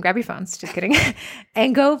driving, grab your phones, just kidding,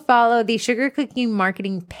 and go follow the Sugar Cookie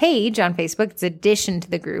Marketing page on Facebook. It's addition to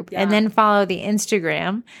the group. Yeah. And then follow the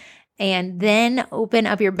Instagram. And then open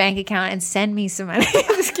up your bank account and send me some money.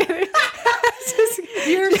 Just kidding.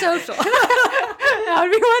 You're social. That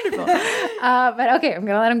would be wonderful. But okay, I'm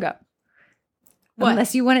going to let him go. What?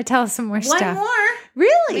 Unless you want to tell us some more One stuff. more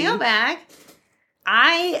Really? mailbag.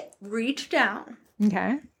 I reached out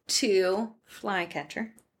Okay. to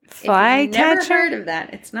Flycatcher. Flycatcher? Never heard of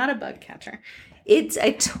that. It's not a bug catcher. It's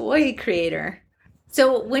a toy creator.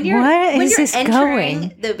 So when you're What when is you're this entering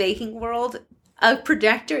going? the baking world, a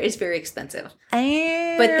projector is very expensive.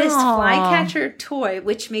 But But this Flycatcher toy,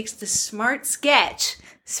 which makes the Smart Sketch,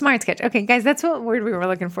 Smart Sketch. Okay, guys, that's what word we were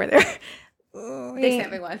looking for there. they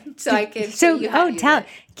sent me one, so I can show you how to use tell. it.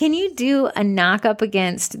 Can you do a knock up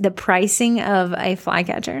against the pricing of a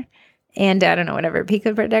Flycatcher? And I don't know whatever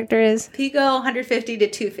Pico projector is. Pico 150 to I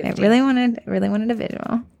 250. really wanted a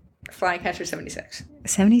visual. Flycatcher 76.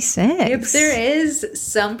 76. If there is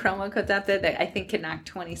some promo codes out there that I think can knock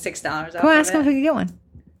 $26 off. Go of ask them if it. we could get one.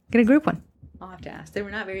 Get a group one. I'll have to ask. They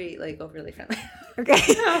were not very overly friendly. Okay.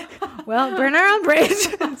 Well, burn our own bridge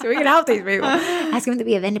so we can help these people. Ask them to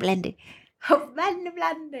be a vendor blender.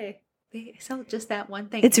 Blende. They sell just that one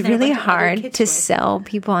thing. It's And then a really bunch of other hard kids' to toys. sell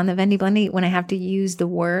people on the Vendy Blendy when I have to use the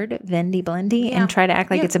word Vendy Blendy Yeah. and try to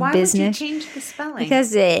act like Yeah, it's a why business. Would you change the spelling?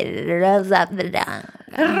 Because it rolls up the down.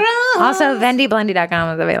 Also,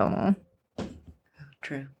 vendyblendy.com is available.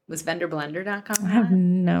 True. Was vendorblender.com? I have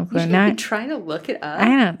no You clue. should Not, be trying to look it up. I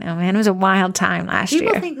don't know, man. It was a wild time last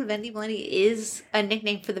People year. think the Vendy Blendy is a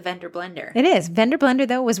nickname for the vendor blender. It is. Vendor Blender,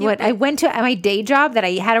 though, was what I went to at my day job that I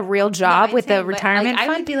had a real job I'm with the saying, but, retirement I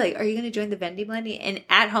would fund. be like, are you going to join the Vendy Blendy? And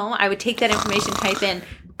at home, I would take that information, type in,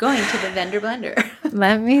 going to the vendor blender.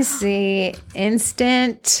 Let me see.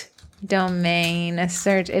 Instant domain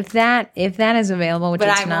search. If that is available, which But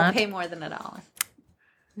it's I not. won't pay more than $1.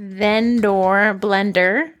 Vendor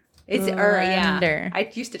Blender. It's Blender. I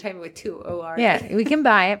used to type it with 2 O-R. Yeah, we can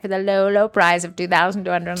buy it for the low price of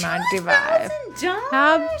 $2,295. $2,000.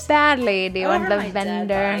 How badly do you want Over the my dead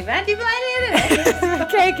vendor? body. Vendor.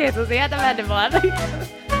 Okay, kids, we'll see you at the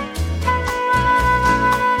vendor.